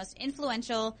one of the most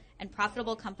influential and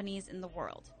profitable companies in the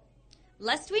world.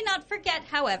 Lest we not forget,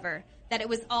 however, that it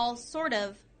was all sort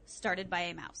of started by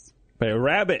a mouse. By a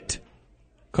rabbit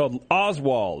called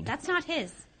Oswald. That's not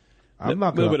his. I'm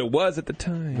not gonna, but it was at the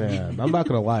time. Man, I'm not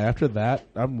going to lie. After that,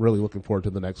 I'm really looking forward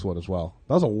to the next one as well.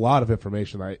 That was a lot of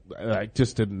information I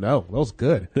just didn't know. That was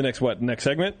good. The next what? Next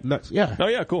segment? Next, yeah. Oh,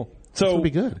 yeah, cool. So, be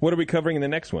good. What are we covering in the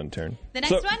next one, Turn? The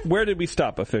next one? Where did we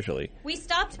stop officially? We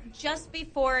stopped just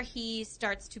before he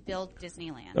starts to build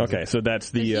Disneyland. Okay, so that's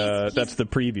the that's the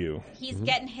preview. He's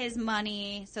getting his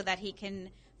money so that he can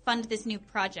fund this new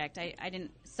project. I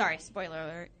didn't. Sorry, spoiler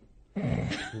alert.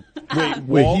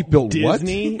 Wait, he built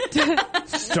Disney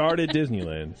started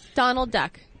Disneyland. Donald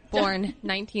Duck, born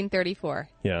 1934.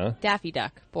 Yeah. Daffy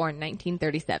Duck, born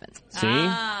 1937.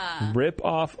 See? Rip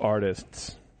off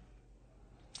artists.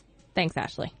 Thanks,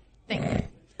 Ashley. Thanks.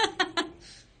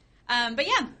 But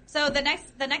yeah, so the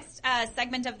next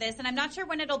segment of this, and I'm not sure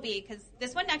when it'll be because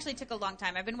this one actually took a long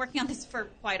time. I've been working on this for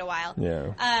quite a while.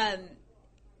 Yeah.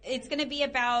 It's going to be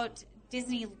about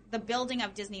the building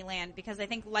of Disneyland, because I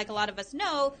think, like a lot of us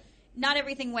know, not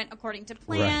everything went according to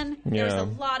plan. Right. There's Yeah. a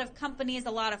lot of companies,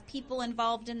 a lot of people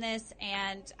involved in this,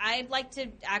 and I'd like to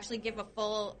actually give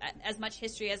as much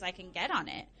history as I can get on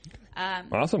it.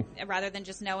 Awesome. Rather than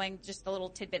just knowing just the little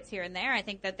tidbits here and there, I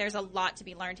think that there's a lot to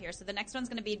be learned here. So the next one's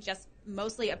going to be just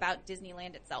mostly about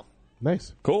Disneyland itself.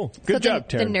 Nice. Cool. Good job,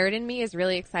 The Taryn. nerd in me is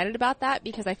really excited about that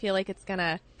because I feel like it's going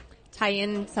to tie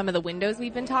in some of the windows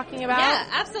we've been talking about. Yeah,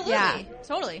 absolutely. Yeah.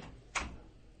 Totally.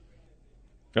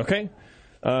 Okay.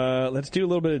 Let's do a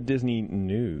little bit of Disney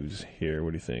news here.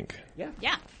 What do you think?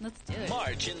 Yeah, let's do it.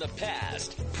 March in the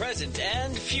past, present,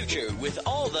 and future with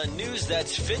all the news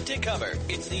that's fit to cover.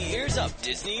 It's the Ears Up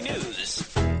Disney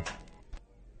News. All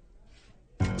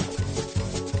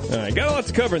right, got a lot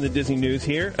to cover in the Disney news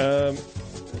here.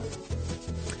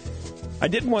 I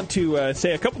did want to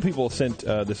say a couple people sent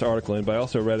this article in, but I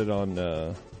also read it on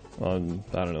I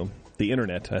don't know, the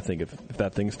internet. I think if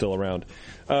that thing's still around.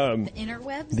 The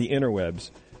interwebs? The interwebs.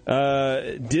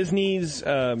 Disney's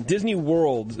Disney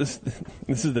World. This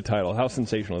is the title. How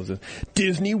sensational is this?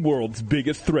 Disney World's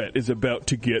biggest threat is about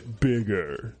to get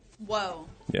bigger. Whoa.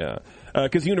 Yeah,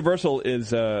 because Universal is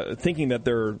thinking that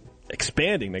they're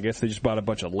expanding. I guess they just bought a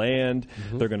bunch of land.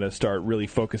 Mm-hmm. They're going to start really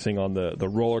focusing on the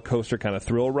roller coaster kind of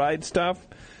thrill ride stuff.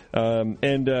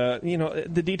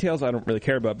 The details I don't really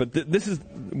care about, but this is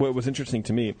what was interesting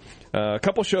to me. A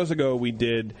couple shows ago, we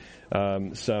did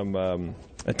some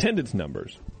attendance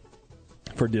numbers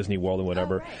for Disney World and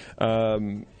whatever,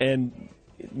 and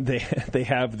they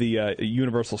have the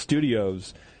Universal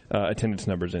Studios attendance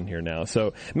numbers in here now.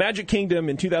 So Magic Kingdom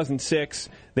in 2006,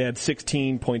 they had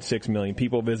 16.6 million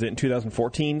people visit. In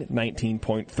 2014,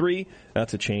 19.3.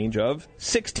 That's a change of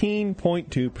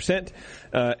 16.2%.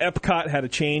 Epcot had a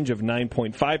change of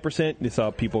 9.5%. You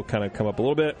saw people kind of come up a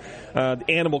little bit. The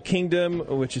Animal Kingdom,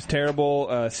 which is terrible,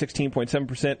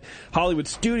 16.7%. Hollywood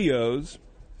Studios,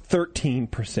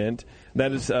 13%.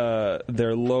 That is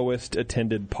their lowest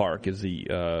attended park is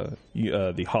the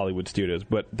Hollywood Studios,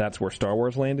 but that's where Star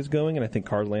Wars Land is going, and I think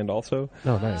Cars Land also.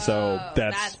 Oh, nice. So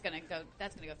that's gonna go through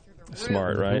the roof.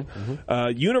 Smart, right?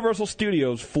 Mm-hmm. Universal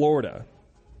Studios Florida,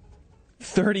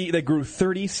 they grew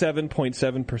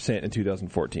 37.7% in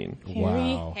 2014.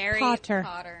 Wow. Harry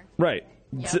Potter. Right.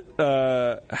 Yep.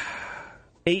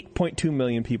 8.2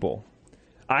 million people.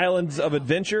 Islands of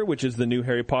Adventure, which is the new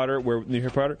Harry Potter,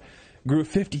 grew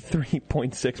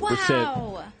 53.6%.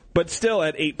 Wow. But still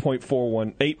at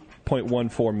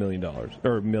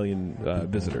 $8.14 million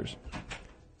visitors.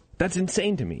 That's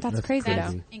insane to me. That's crazy,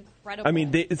 That's though. incredible. I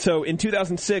mean, so in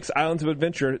 2006, Islands of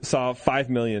Adventure saw 5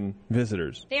 million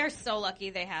visitors. they are so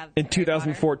lucky they have. In Harry Potter.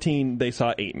 2014, they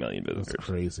saw 8 million visitors. That's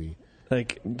crazy.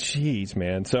 Like, jeez,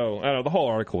 man. So, I don't know, the whole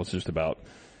article was just about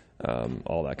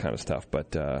all that kind of stuff,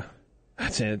 but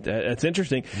that's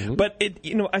interesting. Mm-hmm. But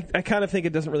I kind of think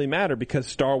it doesn't really matter because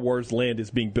Star Wars Land is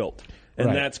being built,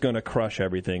 and that's going to crush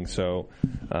everything. So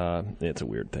it's a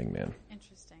weird thing, man.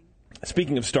 Interesting.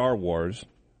 Speaking of Star Wars,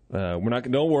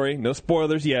 don't worry, no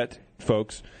spoilers yet,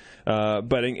 folks.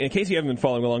 But in case you haven't been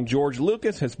following along, George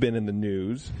Lucas has been in the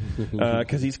news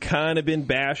because he's kind of been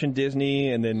bashing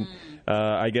Disney, and then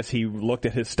I guess he looked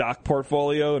at his stock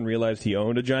portfolio and realized he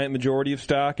owned a giant majority of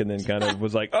stock, and then kind of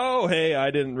was like, "Oh, hey,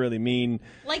 I didn't really mean."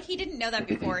 Like he didn't know that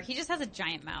before. He just has a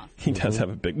giant mouth. He does have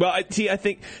a big. Well, I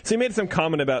think so. He made some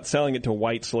comment about selling it to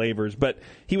white slavers, but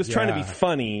he was trying to be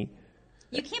funny.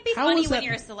 You can't be funny when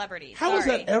you're a celebrity. How is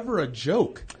that ever a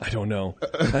joke? I don't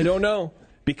know.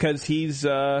 Because he's,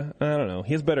 I don't know.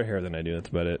 He has better hair than I do. That's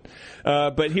about it.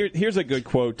 But here's a good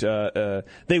quote.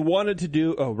 They wanted to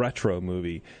do a retro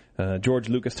movie. George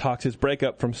Lucas talks his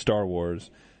breakup from Star Wars.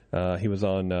 He was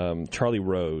on Charlie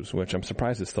Rose, which I'm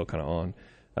surprised is still kind of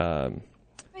on.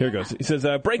 Here it goes. He says,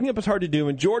 breaking up is hard to do,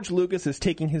 and George Lucas is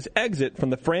taking his exit from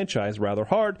the franchise rather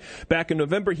hard. Back in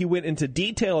November, he went into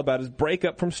detail about his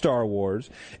breakup from Star Wars,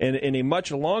 and in a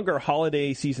much longer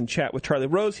holiday season chat with Charlie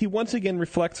Rose, he once again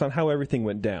reflects on how everything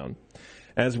went down.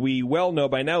 As we well know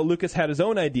by now, Lucas had his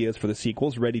own ideas for the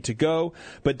sequels ready to go,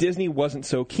 but Disney wasn't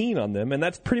so keen on them, and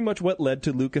that's pretty much what led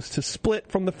to Lucas to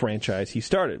split from the franchise he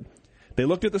started. They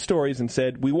looked at the stories and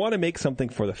said, we want to make something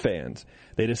for the fans.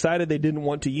 They decided they didn't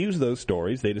want to use those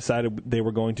stories. They decided they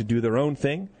were going to do their own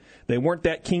thing. They weren't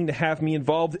that keen to have me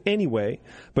involved anyway,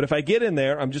 but if I get in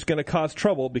there, I'm just going to cause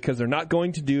trouble because they're not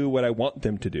going to do what I want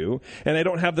them to do, and I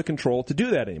don't have the control to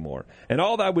do that anymore. And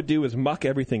all that I would do is muck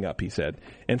everything up, he said.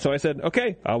 And so I said,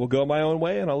 okay, I will go my own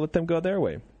way, and I'll let them go their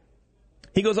way.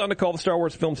 He goes on to call the Star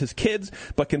Wars films his kids,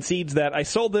 but concedes that I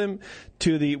sold them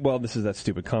to the, well, this is that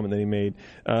stupid comment that he made.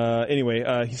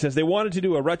 He says they wanted to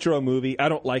do a retro movie. I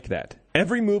don't like that.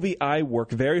 Every movie I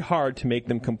work very hard to make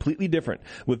them completely different,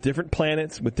 with different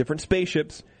planets, with different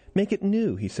spaceships. Make it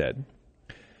new, he said.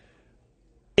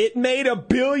 It made $1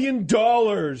 billion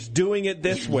doing it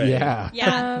this way.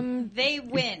 Yeah, they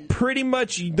win. Pretty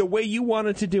much the way you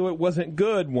wanted to do it wasn't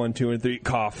good. 1, 2, and 3.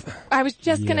 Cough. I was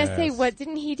just gonna say, what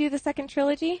didn't he do the second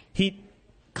trilogy?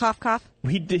 Cough.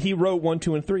 He wrote 1,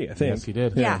 2, and 3. I think. Yes, he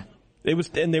did. Yeah. It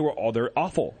was, and they're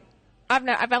awful.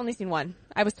 I've only seen one.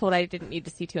 I was told I didn't need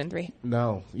to see 2 and 3.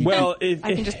 No. Well, I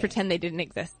can just pretend they didn't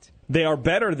exist. They are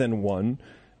better than 1,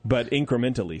 but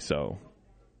incrementally so.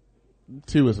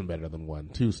 2 isn't better than 1.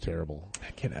 2's terrible.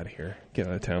 Get out of here. Get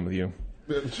out of town with you.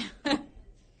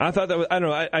 I thought that was, I don't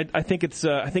know. I think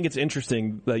it's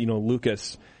interesting that,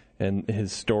 Lucas and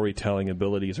his storytelling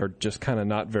abilities are just kind of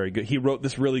not very good. He wrote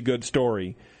this really good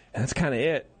story, and that's kind of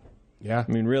it. Yeah. I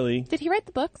mean, really. Did he write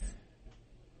the books?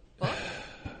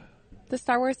 The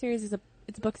Star Wars series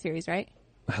it's a book series, right?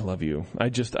 I love you. I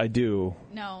do.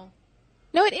 No,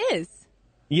 it is.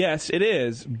 Yes, it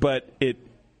is, but it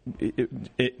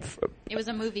was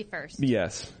a movie first.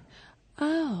 Yes.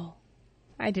 Oh,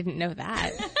 I didn't know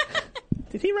that.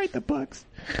 Did he write the books?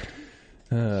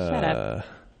 Shut up.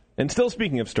 And still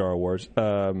speaking of Star Wars,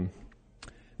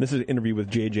 this is an interview with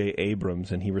J.J.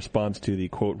 Abrams, and he responds to the,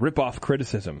 quote, rip-off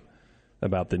criticism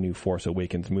about the new Force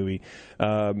Awakens movie.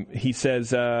 He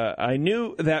says, I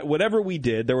knew that whatever we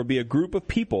did, there would be a group of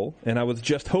people, and I was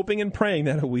just hoping and praying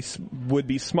that it would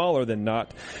be smaller than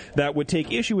not, that would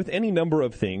take issue with any number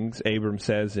of things, Abrams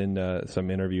says in some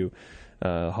interview,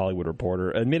 Hollywood Reporter,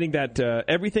 admitting that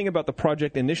everything about the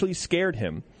project initially scared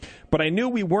him. But I knew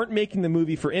we weren't making the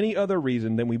movie for any other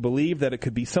reason than we believed that it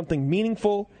could be something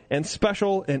meaningful and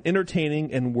special and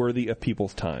entertaining and worthy of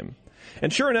people's time.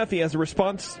 And sure enough, he has a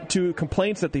response to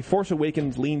complaints that The Force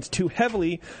Awakens leans too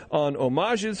heavily on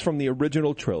homages from the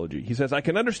original trilogy. He says, I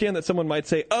can understand that someone might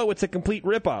say, oh, it's a complete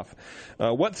ripoff.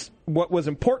 What was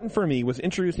important for me was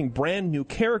introducing brand new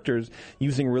characters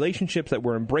using relationships that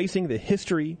were embracing the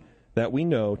history that we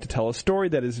know to tell a story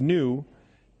that is new,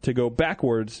 to go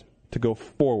backwards, to go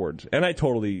forwards. And I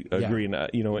totally agree. Yeah,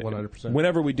 100%.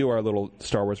 Whenever we do our little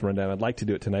Star Wars rundown, I'd like to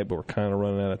do it tonight, but we're kind of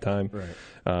running out of time.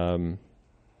 Right.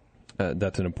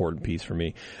 That's an important piece for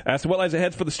me. As to what lies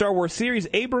ahead for the Star Wars series,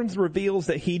 Abrams reveals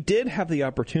that he did have the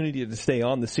opportunity to stay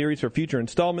on the series for future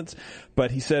installments,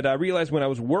 but he said, I realized when I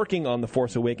was working on The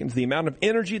Force Awakens, the amount of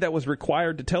energy that was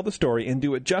required to tell the story and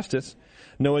do it justice,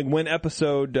 knowing when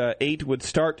Episode 8 would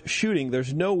start shooting,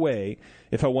 there's no way,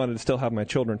 if I wanted to still have my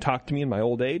children talk to me in my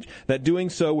old age, that doing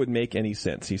so would make any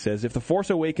sense. He says, if The Force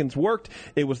Awakens worked,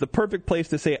 it was the perfect place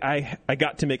to say I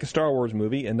got to make a Star Wars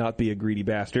movie and not be a greedy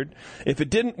bastard. If it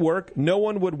didn't work, no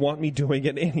one would want me doing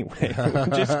it anyway.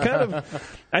 Just kind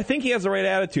of, I think he has the right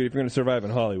attitude if you're going to survive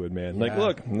in Hollywood, man. Like,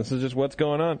 look, this is just what's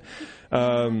going on.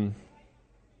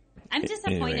 I'm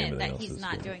disappointed that he's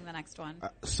not doing the next one.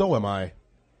 So am I.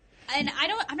 And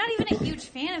I'm not even a huge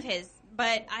fan of his,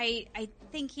 but I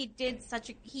think he did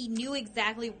he knew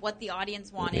exactly what the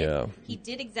audience wanted. Yeah. He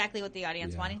did exactly what the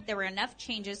audience wanted. There were enough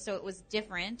changes so it was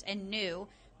different and new,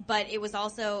 but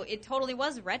it totally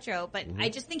was retro. But I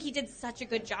just think he did such a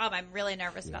good job. I'm really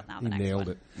nervous about now the next Nailed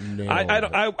one.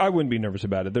 it. I wouldn't be nervous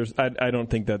about it. I don't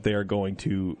think that they are going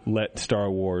to let Star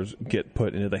Wars get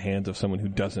put into the hands of someone who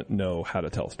doesn't know how to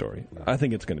tell a story. I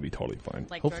think it's going to be totally fine.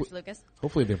 Like Hopefully- George Lucas.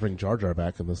 Hopefully they bring Jar Jar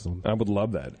back in this one. I would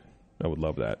love that.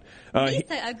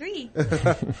 Lisa, agree.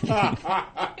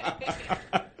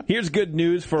 Here's good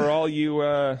news for all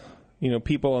you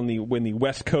people in the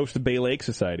West Coast Bay Lake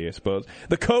Society, I suppose.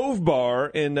 The Cove Bar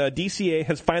in DCA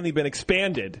has finally been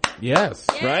expanded. Yes.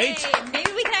 Yay. Right?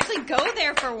 Maybe we can actually go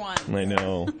there for once. I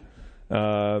know.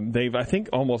 They've, I think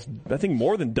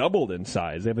more than doubled in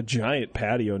size. They have a giant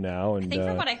patio now. And, I think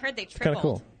from what I heard, they it's kind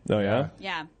tripled. of cool. Oh, yeah?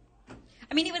 Yeah.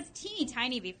 I mean, it was teeny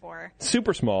tiny before.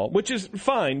 Super small, which is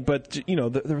fine, but,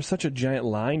 there was such a giant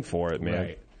line for it, man.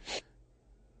 Right.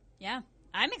 Yeah.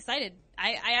 I'm excited.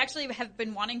 I actually have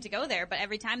been wanting to go there, but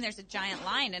every time there's a giant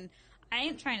line, and I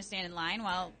ain't trying to stand in line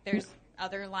while there's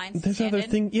other lines to There's stand other in.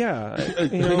 things, yeah.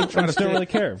 I just don't really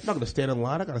care. I'm not going to stand in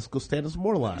line. I got to go stand in some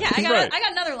more lines. Yeah, I Right.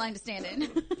 got another line to stand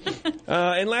in.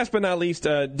 And last but not least,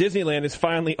 Disneyland is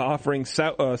finally offering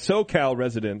SoCal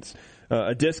residents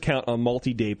a discount on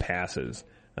multi-day passes.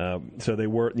 So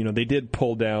they did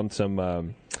pull down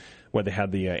some, where they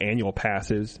had the annual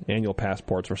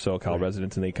passports for SoCal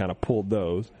residents, and they kind of pulled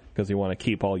those because they want to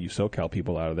keep all you SoCal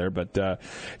people out of there. But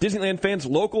Disneyland fans,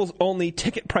 locals only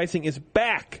ticket pricing is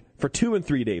back for 2 and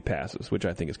 3 day passes, which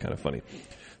I think is kind of funny.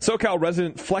 SoCal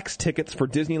resident flex tickets for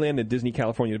Disneyland and Disney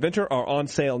California Adventure are on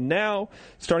sale now,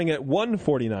 starting at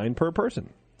 $149 per person.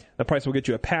 The price will get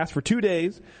you a pass for 2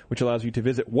 days, which allows you to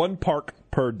visit one park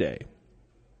per day.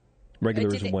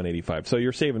 Regular is $185, so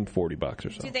you're saving $40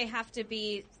 or so. Do they have to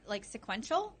be like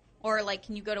sequential, or like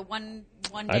can you go to one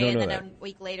I don't day and know then that. a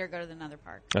week later go to another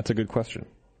park? That's a good question.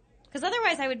 Because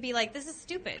otherwise, I would be like, "This is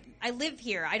stupid. I live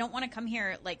here. I don't want to come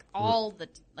here like I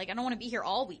don't want to be here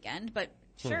all weekend. But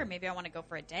sure, maybe I want to go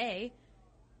for a day."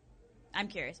 I'm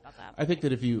curious about that. I think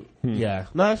that if you,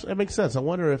 that makes sense. I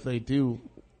wonder if they do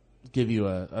give you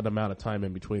an amount of time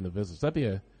in between the visits. That'd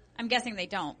be I'm guessing they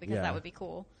don't because Yeah. that would be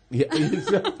cool.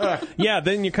 Yeah,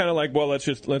 then you're kind of like, well, let's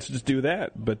just do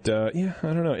that. But I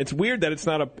don't know. It's weird that it's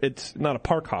not a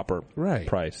park hopper Right.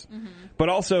 price. Mm-hmm. But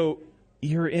also,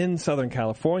 you're in Southern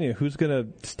California. Who's going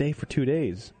to stay for 2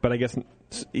 days? But I guess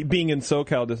being in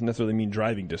SoCal doesn't necessarily mean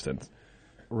driving distance.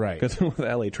 right. Because with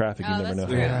LA traffic, you Oh, never know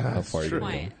that's true. how far you're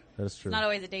Point. going. That's true. It's not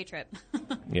always a day trip.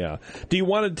 Yeah. Do you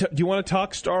want to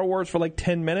talk Star Wars for like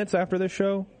 10 minutes after this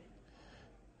show?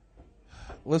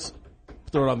 Let's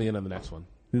throw it on the end of the next one.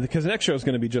 Because the next show is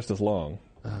going to be just as long.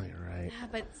 Oh, you're right. Yeah,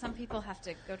 but some people have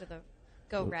to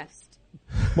go rest.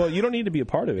 Well, you don't need to be a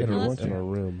part of it if you In want our to.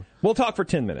 room. We'll talk for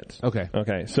 10 minutes. Okay.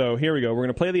 Okay, so here we go. We're going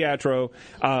to play the outro.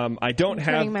 I don't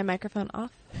Turning have... my microphone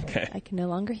off. Okay. I can no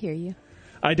longer hear you.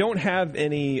 I don't have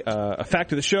any a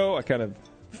fact of the show. I kind of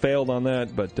failed on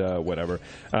that, but whatever.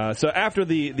 So after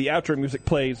the outro music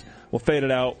plays, we'll fade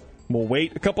it out. We'll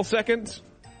wait a couple seconds,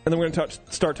 and then we're going to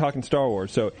start talking Star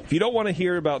Wars. So if you don't want to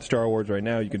hear about Star Wars right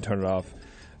now, you can turn it off.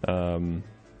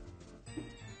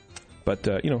 But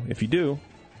if you do,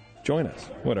 join us.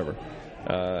 Whatever.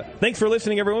 Thanks for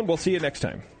listening, everyone. We'll see you next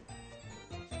time.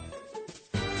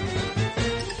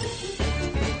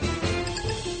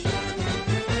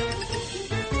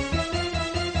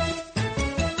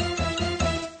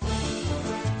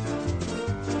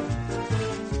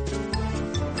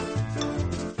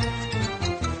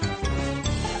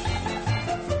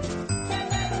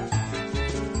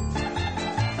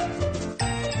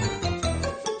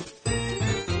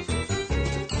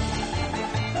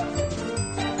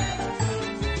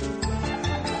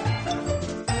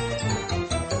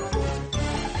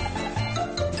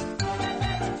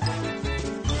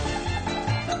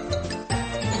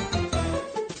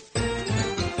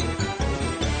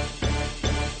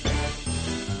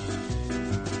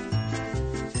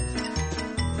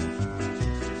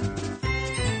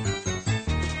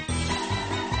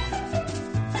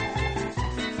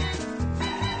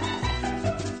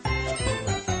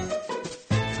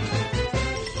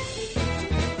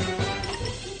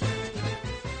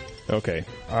 Okay.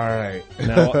 All right.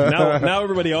 Now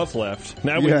everybody else left.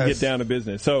 Now we can Yes. get down to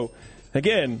business. So,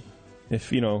 again,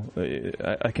 if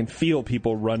I can feel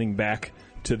people running back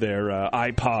to their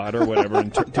iPod or whatever.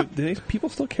 And do people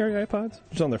still carry iPods?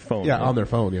 Just on their phone. Yeah, right? on their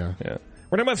phone, yeah. Yeah.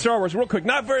 We're talking about Star Wars real quick.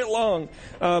 Not very long,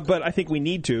 but I think we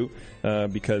need to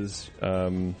because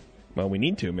we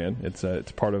need to, man.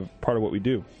 It's part of what we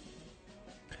do.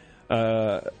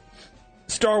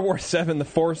 Star Wars 7: The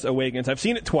Force Awakens. I've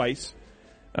seen it twice.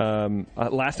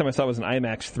 Last time I saw it was in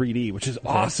IMAX 3D, which is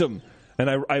awesome.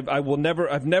 And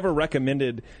I've never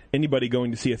recommended anybody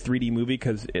going to see a 3D movie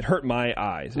because it hurt my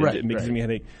eyes. It makes me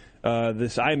headache.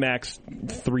 This IMAX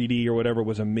 3D or whatever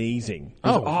was amazing. It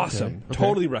was awesome. Okay.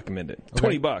 Totally recommend it.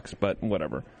 $20, but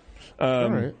whatever. All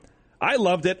right. I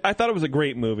loved it. I thought it was a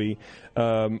great movie.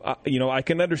 I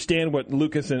can understand what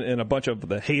Lucas and a bunch of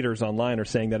the haters online are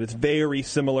saying, that it's very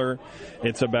similar.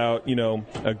 It's about,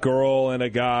 a girl and a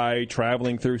guy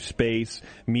traveling through space,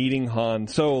 meeting Han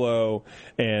Solo,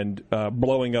 and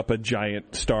blowing up a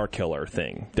giant star killer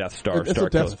thing. Death Star, It's Star a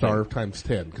Killer Death Star thing. times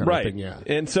 10 kind Right. of thing, yeah.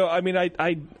 And so, I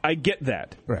get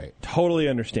that. Right. Totally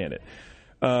understand it.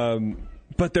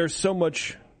 But there's so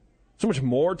much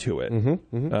more to it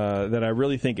that I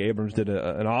really think Abrams did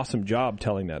an awesome job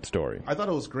telling that story. I thought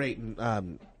it was great,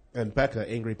 and Becca,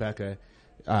 Angry Becca,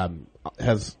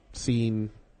 has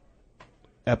seen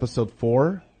episode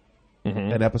 4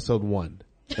 and episode 1,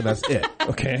 and that's it.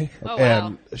 Okay. Oh,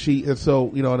 wow.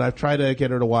 And I've tried to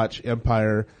get her to watch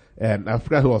Empire, and I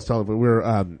forgot who I was telling, but we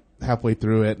were halfway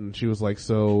through it, and she was like,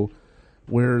 "So,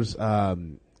 where's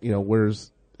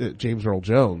James Earl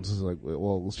Jones?" Is like,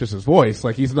 well, it's just his voice.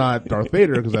 Like, he's not Darth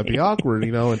Vader because that'd be awkward,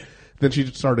 And then she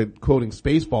just started quoting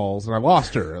Spaceballs, and I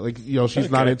lost her. Like,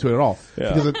 she's not into it at all.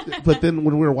 Yeah. But then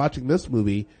when we were watching this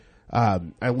movie,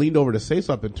 I leaned over to say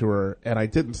something to her, and I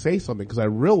didn't say something because I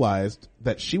realized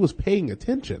that she was paying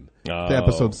attention to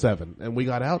episode 7. And we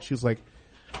got out. She was like,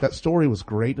 "That story was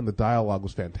great, and the dialogue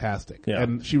was fantastic." Yeah.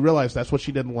 And she realized that's what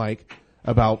she didn't like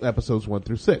about episodes 1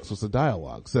 through 6 was the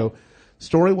dialogue. So,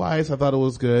 story-wise, I thought it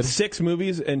was good. 6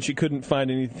 movies, and she couldn't find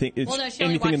anything. Well, no, she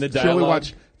only anything in the watched- dialogue. She only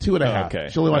watched 2.5. Okay.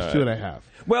 She only watched 2.5.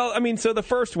 Well, so the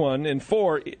first one and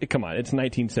 4, come on, it's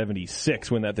 1976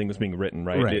 when that thing was being written,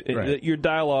 right? Right. Your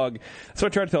dialogue. So I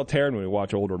try to tell Taryn when we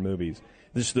watch older movies,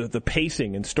 just the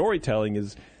pacing and storytelling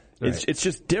is. It's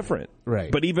just different.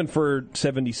 Right. But even for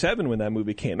 77 when that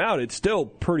movie came out, it's still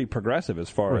pretty progressive as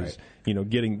far as,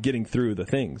 getting through the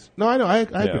things. No, I know. I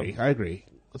agree. I agree.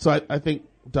 So I think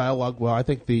dialogue, well, I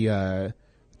think the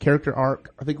character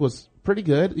arc, I think was pretty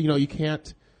good. You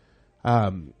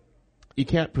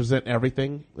can't present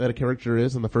everything that a character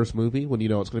is in the first movie when you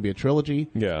know it's going to be a trilogy.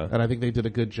 Yeah. And I think they did a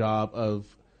good job of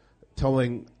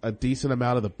telling a decent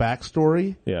amount of the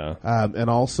backstory. Yeah.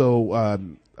 And also,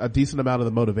 a decent amount of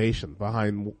the motivation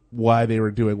behind why they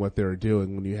were doing what they were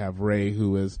doing when you have Rey,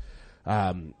 who is,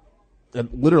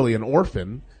 literally an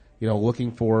orphan,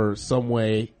 looking for some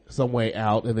way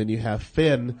out. And then you have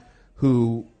Finn,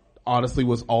 who honestly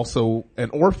was also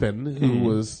an orphan who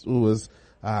was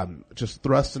just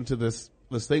thrust into this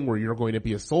thing where you're going to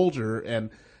be a soldier.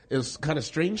 And it was kind of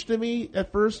strange to me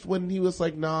at first when he was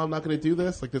like, "No, I'm not going to do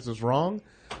this. Like, this is wrong."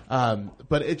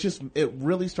 But it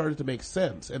really started to make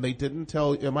sense. And they didn't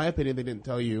tell, in my opinion, they didn't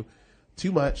tell you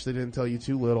too much. They didn't tell you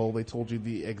too little. They told you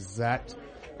the exact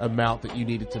amount that you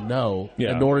needed to know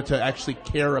in order to actually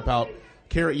care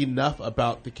enough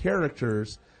about the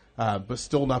characters, but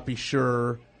still not be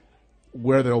sure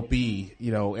where they'll be,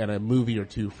 in a movie or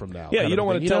two from now. Yeah, you don't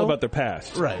want to tell about their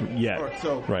past. Right. Yet.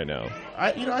 Right now.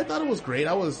 I thought it was great.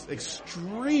 I was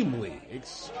extremely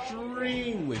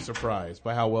surprised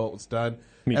by how well it was done.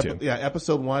 Me too.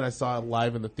 Episode 1, I saw it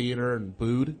live in the theater and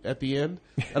booed at the end.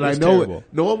 And It's I know terrible.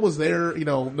 no one was there,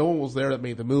 no one was there that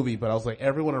made the movie, but I was like,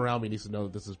 everyone around me needs to know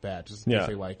that this is bad, just in case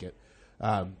they like it.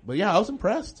 But yeah, I was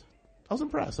impressed. I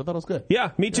thought it was good.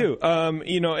 Yeah, me too.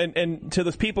 And to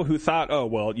those people who thought, oh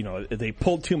well, they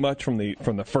pulled too much from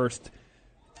the first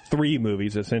 3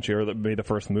 movies essentially, or maybe the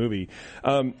first movie.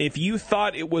 If you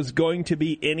thought it was going to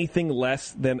be anything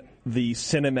less than the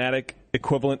cinematic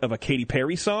equivalent of a Katy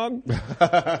Perry song,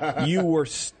 you were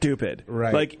stupid.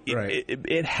 Right. Like right.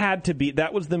 It had to be.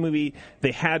 That was the movie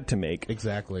they had to make.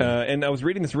 Exactly. And I was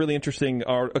reading this really interesting.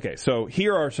 Okay, so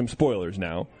here are some spoilers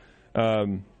now.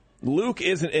 Luke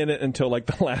isn't in it until like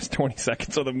the last 20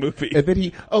 seconds of the movie. And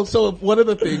then so one of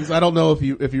the things, I don't know if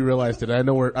you realized it, I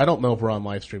don't know if we're on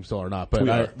live stream still or not,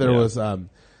 but was,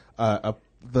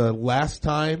 the last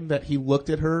time that he looked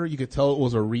at her, you could tell it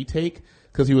was a retake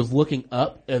because he was looking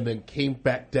up and then came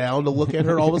back down to look at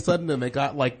her all of a sudden, and they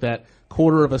got like that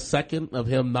quarter of a second of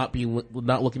him not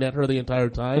looking at her the entire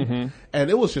time. And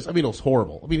it was just, it was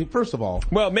horrible. First of all.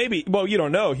 Well, you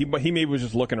don't know. He maybe was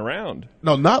just looking around.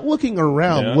 No, not looking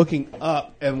around, looking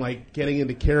up and like getting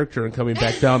into character and coming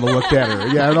back down to look at her.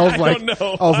 Yeah, and I was like,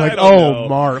 know.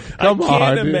 Mark, come on,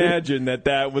 I can't dude. imagine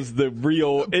that was the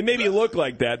real, it maybe looked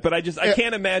like that, but I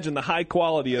can't imagine the high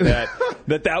quality of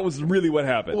that was really what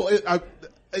happened. Well,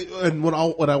 and when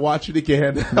I watch it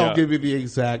again, I'll give you the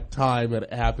exact time that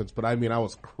it happens. But I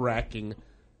was cracking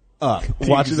up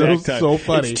watching it. It was so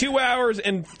funny. It's 2 hours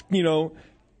and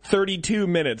 32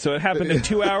 minutes, so it happened in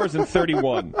 2 hours and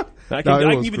 31. I No, can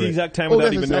it was give you the great. exact time Oh,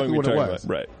 without that's even exactly knowing what what you're it talking was.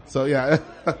 about. Right. So yeah,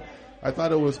 I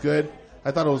thought it was good.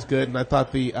 And I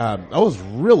thought I was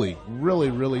really,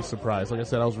 really, really surprised. Like I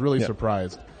said, I was really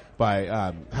surprised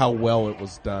by how well it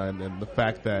was done and the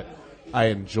fact that I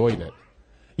enjoyed it.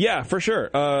 Yeah, for sure.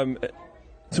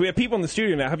 So we have people in the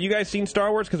studio now. Have you guys seen Star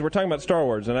Wars? Because we're talking about Star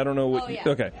Wars, and I don't know what. Oh, yeah.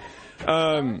 Okay.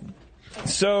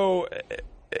 So,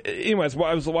 anyways,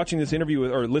 I was watching this interview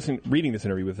reading this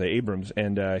interview with Abrams,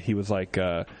 and he was like,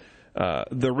 the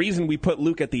reason we put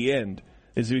Luke at the end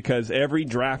is because every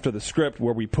draft of the script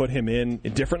where we put him in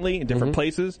differently in different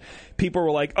places, people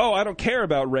were like, "Oh, I don't care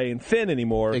about Rey and Finn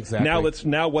anymore. Exactly.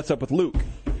 Now what's up with Luke?"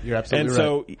 You're absolutely right.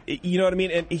 right. So, you know what I mean?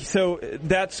 And so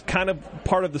that's kind of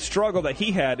part of the struggle that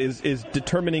he had is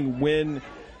determining when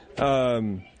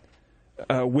to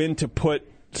put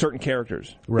certain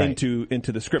characters into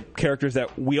the script. Characters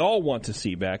that we all want to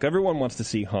see back. Everyone wants to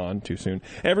see Han too soon.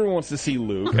 Everyone wants to see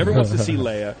Luke. Everyone wants to see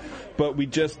Leia. But we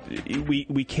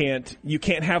can't, you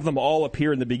can't have them all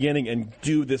appear in the beginning and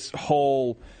do this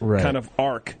whole kind of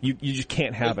arc. You just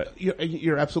can't have it.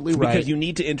 You're absolutely right. Because you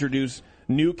need to introduce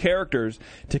new characters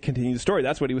to continue the story.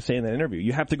 That's what he was saying in that interview.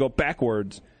 You have to go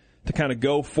backwards to kind of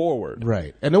go forward.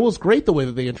 Right. And it was great the way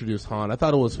that they introduced Han. I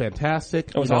thought it was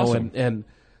fantastic. It was awesome. And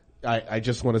I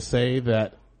just want to say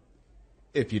that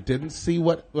if you didn't see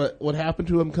what happened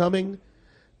to him coming,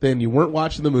 then you weren't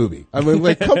watching the movie. I mean,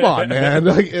 like, come on, man.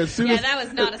 Like, as soon as that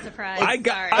was not a surprise. I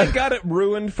got it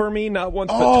ruined for me, not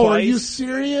once but twice. Oh, are you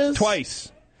serious? Twice.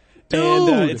 Dude.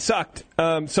 And it sucked.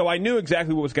 So I knew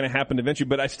exactly what was going to happen eventually,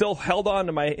 but I still held on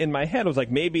to in my head. I was like,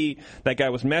 maybe that guy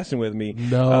was messing with me.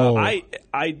 No.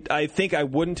 I think I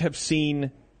wouldn't have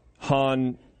seen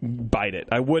Han bite it.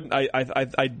 I wouldn't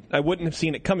have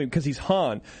seen it coming because he's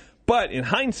Han. But in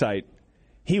hindsight,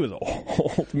 he was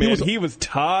old, man. He was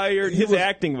tired. His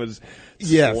acting was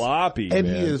sloppy, and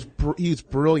man. he's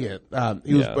brilliant.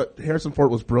 But Harrison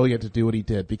Ford was brilliant to do what he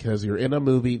did because you're in a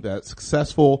movie that's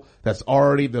successful, that's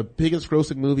already the biggest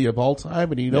grossing movie of all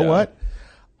time, and you know what?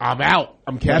 I'm out.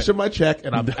 I'm cashing my check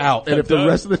and I'm out. And if the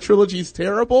rest of the trilogy is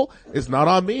terrible, it's not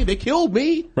on me. They killed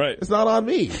me. Right. It's not on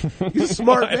me. He's a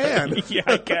smart man. Yeah,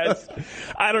 I guess.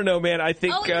 I don't know, man. I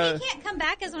think. Oh, and he can't come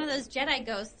back as one of those Jedi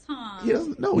ghosts, huh? He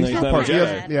doesn't. No, he's he's not not part. a He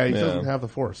Jedi. doesn't have the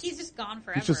Force. He's just gone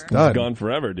forever. He's just done. He's gone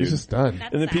forever, dude. He's just done.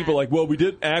 That's And then sad. people are like, well, we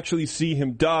didn't actually see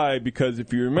him die because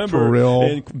if you remember, For real?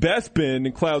 in Bespin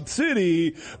in Cloud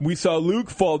City, we saw Luke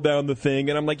fall down the thing,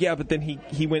 and I'm like, yeah, but then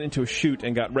he went into a chute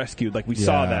and got rescued. Like we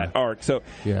saw that arc. So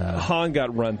Han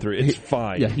got run through. It's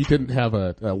fine. Yeah, he didn't have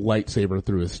a lightsaber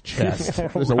through his chest.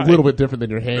 It's a little bit different than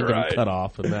your hand getting cut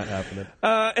off and that happening.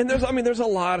 And there's a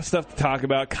lot of stuff to talk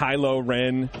about. Kylo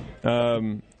Ren.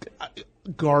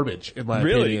 Garbage, in my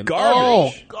Really? opinion. Garbage?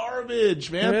 Oh,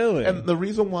 garbage, man. Really? And the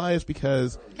reason why is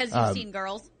because you've seen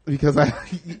girls. Because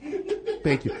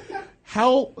thank you.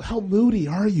 How moody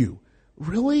are you?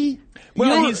 Really?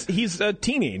 Well, he's a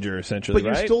teenager essentially,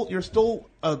 but you're still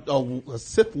a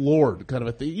Sith Lord kind of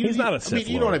a thing. He's not a Sith Lord.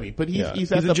 You know what I mean? But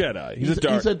he's a Jedi.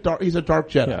 He's a dark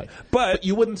Jedi. Yeah. But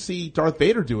you wouldn't see Darth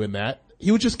Vader doing that.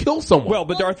 He would just kill someone. Well,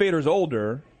 but Darth Vader's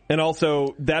older, and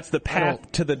also that's the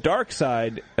path to the dark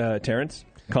side, Terrence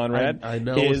Conrad. I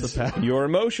know is it's the path. your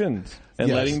emotions and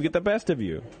Yes. letting them get the best of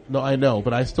you. No, I know,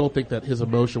 but I still think that his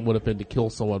emotion would have been to kill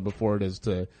someone before it is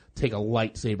to take a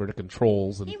lightsaber to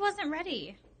controls. And He wasn't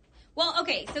ready. Well,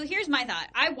 okay, so here's my thought.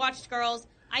 I watched Girls.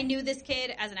 I knew this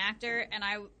kid as an actor,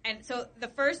 and so the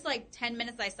first 10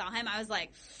 minutes I saw him, I was like,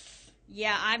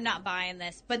 yeah, I'm not buying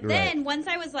this. But then once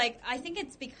I was like, I think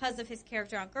it's because of his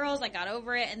character on Girls, I got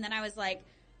over it, and then I was like,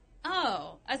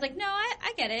 no,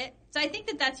 I get it. So I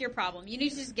think that's your problem. You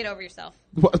need to just get over yourself.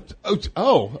 What?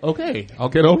 Oh, okay. I'll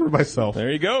get over myself. There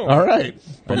you go. All right.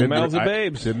 From the mouths of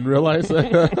babes. Didn't realize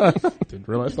that. Didn't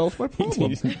realize that was my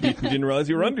problem. You didn't realize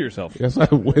you were under yourself. Yes,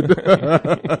 I would.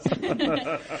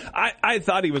 I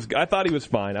thought he was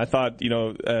fine. I thought,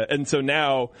 and so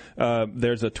now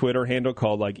there's a Twitter handle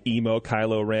called emo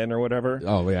Kylo Ren or whatever.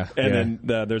 Oh yeah. And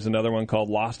then there's another one called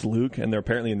Lost Luke, and they're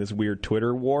apparently in this weird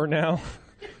Twitter war now.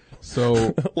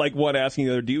 So, one asking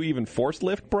the other, do you even force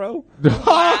lift, bro?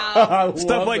 Wow.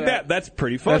 Stuff like that. That's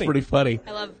pretty funny. That's pretty funny.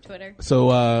 I love Twitter.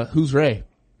 So, who's Rey?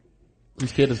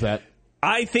 Whose kid is that?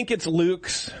 I think it's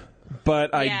Luke's,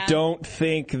 but I don't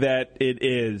think that it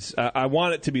is. I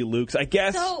want it to be Luke's. I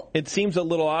guess it seems a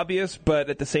little obvious, but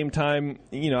at the same time,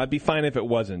 I'd be fine if it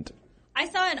wasn't. I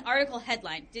saw an article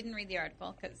headline. Didn't read the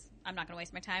article because I'm not going to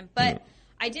waste my time. But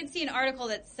I did see an article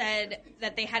that said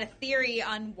that they had a theory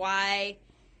on why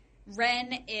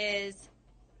Ren is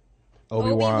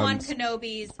Obi-Wan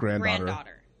Kenobi's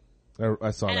granddaughter.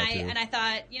 I saw that too. And I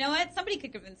thought, you know what? Somebody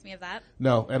could convince me of that.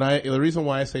 No, and the reason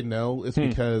why I say no is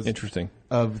because Interesting.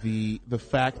 of the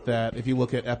fact that if you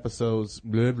look at episodes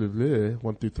 1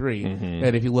 through 3,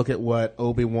 and if you look at what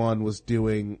Obi-Wan was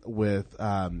doing with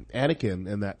Anakin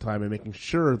in that time and making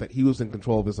sure that he was in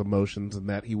control of his emotions and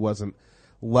that he wasn't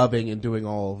loving and doing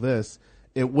all of this,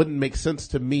 it wouldn't make sense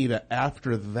to me that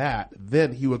after that,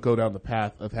 then he would go down the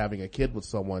path of having a kid with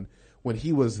someone when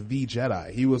he was the Jedi.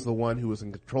 He was the one who was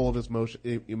in control of his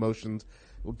emotions,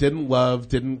 didn't love,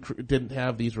 didn't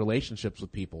have these relationships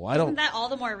with people. Isn't that all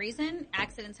the more reason?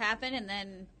 Accidents happen, and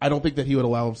then I don't think that he would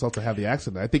allow himself to have the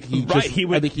accident. I think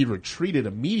I think he retreated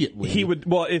immediately. He would.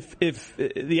 Well, if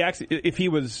he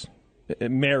was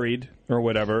married or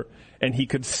whatever, and he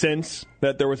could sense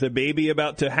that there was a baby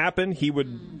about to happen, he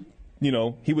would,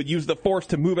 he would use the Force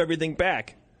to move everything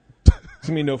back. There's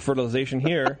gonna be no fertilization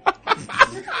here.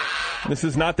 This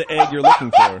is not the egg you're looking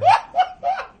for.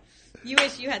 You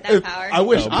wish you had that power. I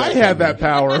wish I had that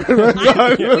power. We all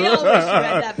wish you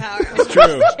had that power. It's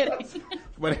true.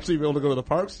 Might actually be able to go to the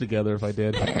parks together if I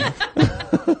did.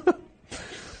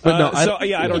 But no,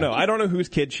 I don't know. I don't know whose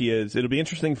kid she is. It'll be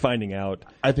interesting finding out.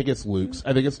 I think it's Luke's.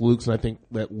 And I think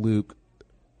that Luke,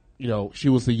 she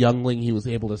was the youngling he was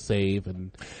able to save.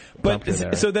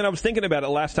 But so then I was thinking about it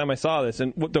last time I saw this,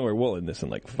 and don't worry, we'll end this in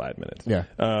like 5 minutes. Yeah.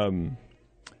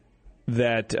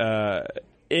 That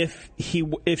if she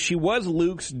was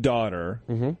Luke's daughter,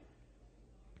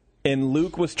 and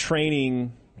Luke was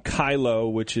training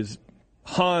Kylo, which is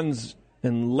Han's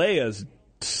and Leia's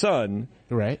son,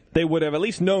 right? They would have at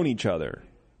least known each other.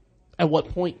 At what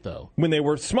point, though? When they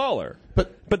were smaller.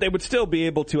 But they would still be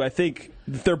able to, I think,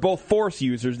 if they're both Force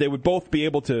users, they would both be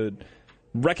able to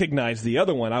recognize the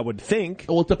other one, I would think.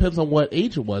 Well, it depends on what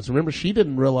age it was. Remember, she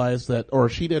didn't realize that, or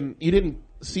you didn't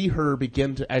see her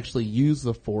begin to actually use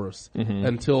the Force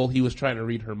until he was trying to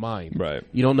read her mind. Right.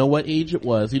 You don't know what age it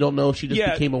was. You don't know if she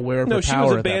just became aware of her power. No, she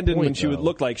was abandoned when she would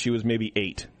look like she was maybe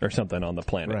 8 or something on the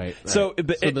planet. Right. So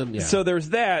there's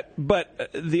that.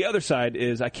 But the other side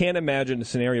is I can't imagine a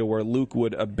scenario where Luke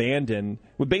would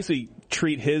basically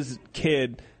treat his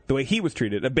kid the way he was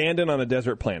treated, abandoned on a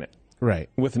desert planet. Right.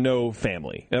 With no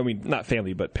family. I mean, not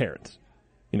family, but parents.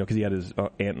 Because he had his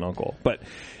aunt and uncle. But,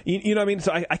 you know what I mean?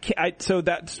 So I can't, so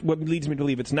that's what leads me to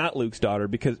believe it's not Luke's daughter,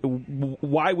 because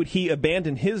why would he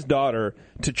abandon his daughter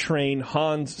to train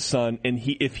Han's son, and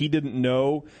if he didn't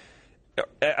know,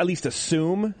 at least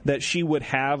assume that she would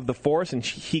have the Force and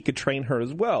he could train her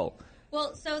as well?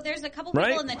 Well, so there's a couple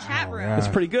people in the chat room. That's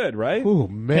pretty good, right? Oh,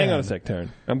 man. Hang on a sec, Taryn.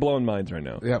 I'm blowing minds right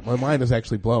now. Yeah, my mind is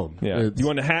actually blown. Yeah. You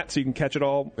want a hat so you can catch it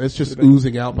all? It's just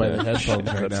oozing out by the headphones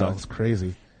right now. Sucks. It's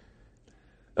crazy.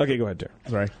 Okay, go ahead, Taryn.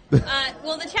 Sorry.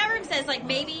 Well, the chat room says,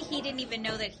 maybe he didn't even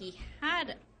know that he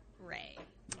had Rey.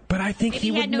 But I think maybe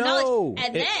he would had no know. knowledge.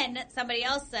 And then somebody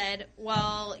else said,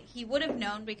 well, he would have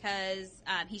known because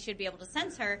he should be able to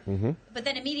sense her. But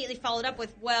then immediately followed up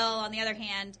with, well, on the other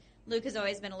hand, Luke has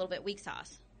always been a little bit weak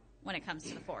sauce when it comes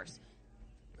to the Force.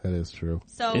 That is true.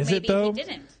 So is maybe it, though? he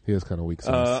didn't. He is kind of weak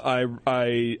sauce.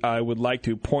 I would like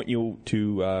to point you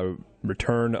to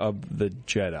Return of the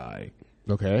Jedi.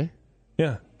 Okay.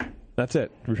 Yeah, that's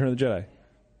it. Return of the Jedi.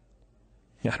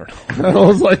 Yeah, I don't know. I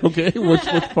was like, okay, which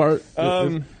part?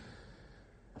 I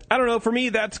don't know. For me,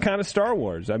 that's kind of Star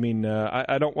Wars. I mean,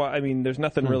 I don't. I mean, there's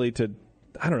nothing really to.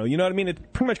 I don't know. You know what I mean?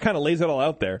 It pretty much kind of lays it all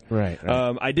out there. Right.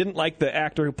 I didn't like the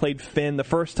actor who played Finn the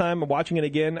first time. Watching it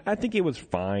again, I think it was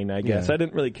fine. I guess I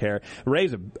didn't really care.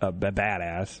 Rey's a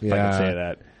badass. If I can say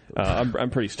that. I'm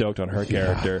pretty stoked on her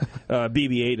character.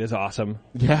 BB-8 is awesome.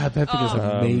 Yeah, that thing is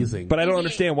amazing. But I don't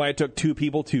understand why it took 2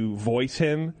 people to voice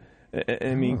him.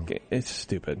 I mean, it's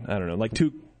stupid. I don't know. Like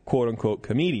 2 quote-unquote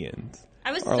comedians.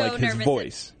 I was so nervous. His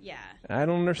voice. Yeah. I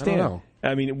don't understand. I don't know.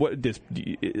 I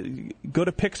mean, go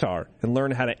to Pixar and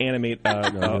learn how to animate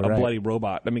a bloody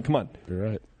robot. I mean, come on. You're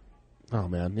right. Oh,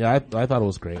 man. Yeah, I thought it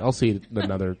was great. I'll see it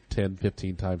another 10,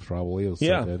 15 times probably. It was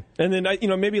so good. And then,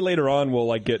 maybe later on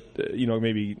we'll, get,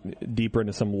 maybe deeper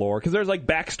into some lore. Because there's,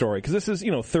 backstory. Because this is,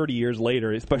 30 years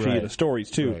later, especially the stories,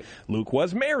 too. Right. Luke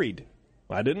was married.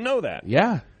 I didn't know that.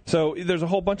 Yeah. So there's a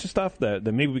whole bunch of stuff that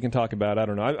maybe we can talk about. I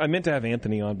don't know. I meant to have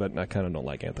Anthony on, but I kind of don't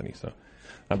like Anthony, so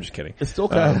I'm just kidding. It's still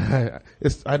kind of.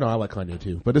 I know I like Kanye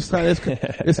too, but it's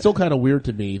still kind of weird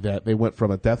to me that they went from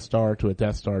a Death Star to a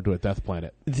Death Star to a Death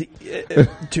Planet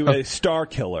to a Star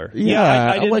Killer.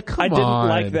 Yeah, I didn't on.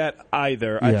 like that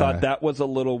either. Yeah. I thought that was a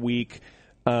little weak.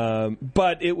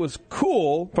 But it was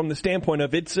cool from the standpoint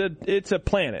of it's a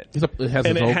planet. It has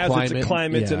its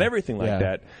climates and everything like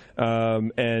that.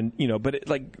 But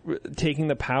taking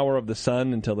the power of the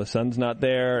sun until the sun's not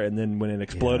there, and then when it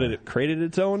exploded, it created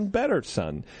its own better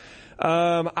sun.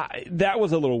 That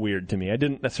was a little weird to me. I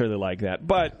didn't necessarily like that.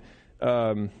 But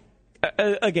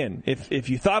again, if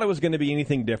you thought it was going to be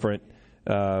anything different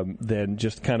than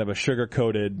just kind of a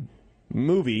sugar-coated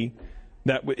movie,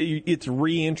 that it's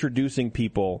reintroducing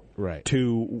people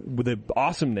to the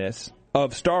awesomeness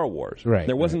of Star Wars. Right.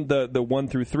 There wasn't the 1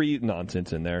 through 3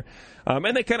 nonsense in there.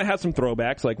 And they kind of had some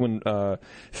throwbacks, like when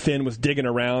Finn was digging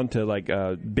around to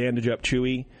bandage up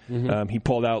Chewie. He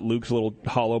pulled out Luke's little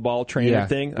hollow ball trainer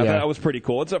thing. I thought that was pretty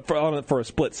cool. It's up for a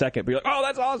split second, but you're like, oh,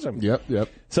 that's awesome. Yep.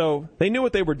 So they knew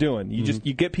what they were doing. You just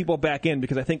you get people back in,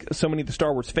 because I think so many of the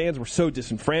Star Wars fans were so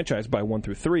disenfranchised by 1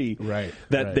 through 3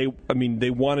 that they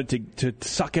wanted to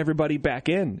suck everybody back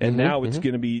in, and now it's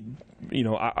going to be.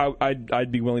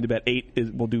 I'd be willing to bet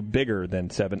 8 will do bigger than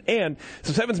 7. And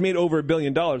so 7's made over $1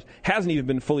 billion, hasn't even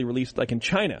been fully released like in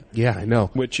China. Yeah, I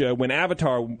know. Which when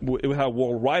Avatar it had a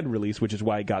worldwide release, which is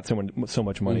why it got so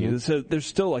much money. So there's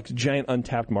still like a giant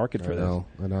untapped market for this.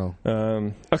 I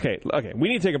know. Okay. We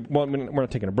need to we're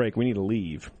not taking a break. We need to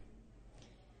leave.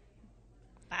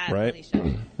 Right,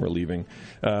 we're leaving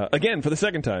again for the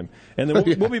second time, and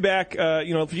then we'll be back. For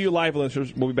you live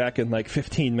listeners, we'll be back in like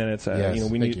 15 minutes.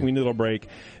 We need a little break,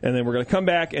 and then we're going to come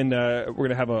back, and we're going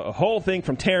to have a whole thing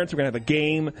from Terrence. We're going to have a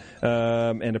game,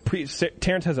 and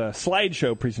Terrence has a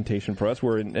slideshow presentation for us.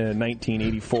 We're in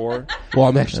 1984. Well,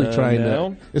 I'm actually trying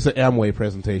to. It's an Amway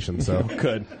presentation, so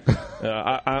good.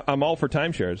 I'm all for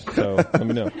timeshares, so let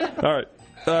me know. All right,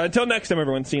 until next time,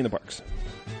 everyone. See you in the parks.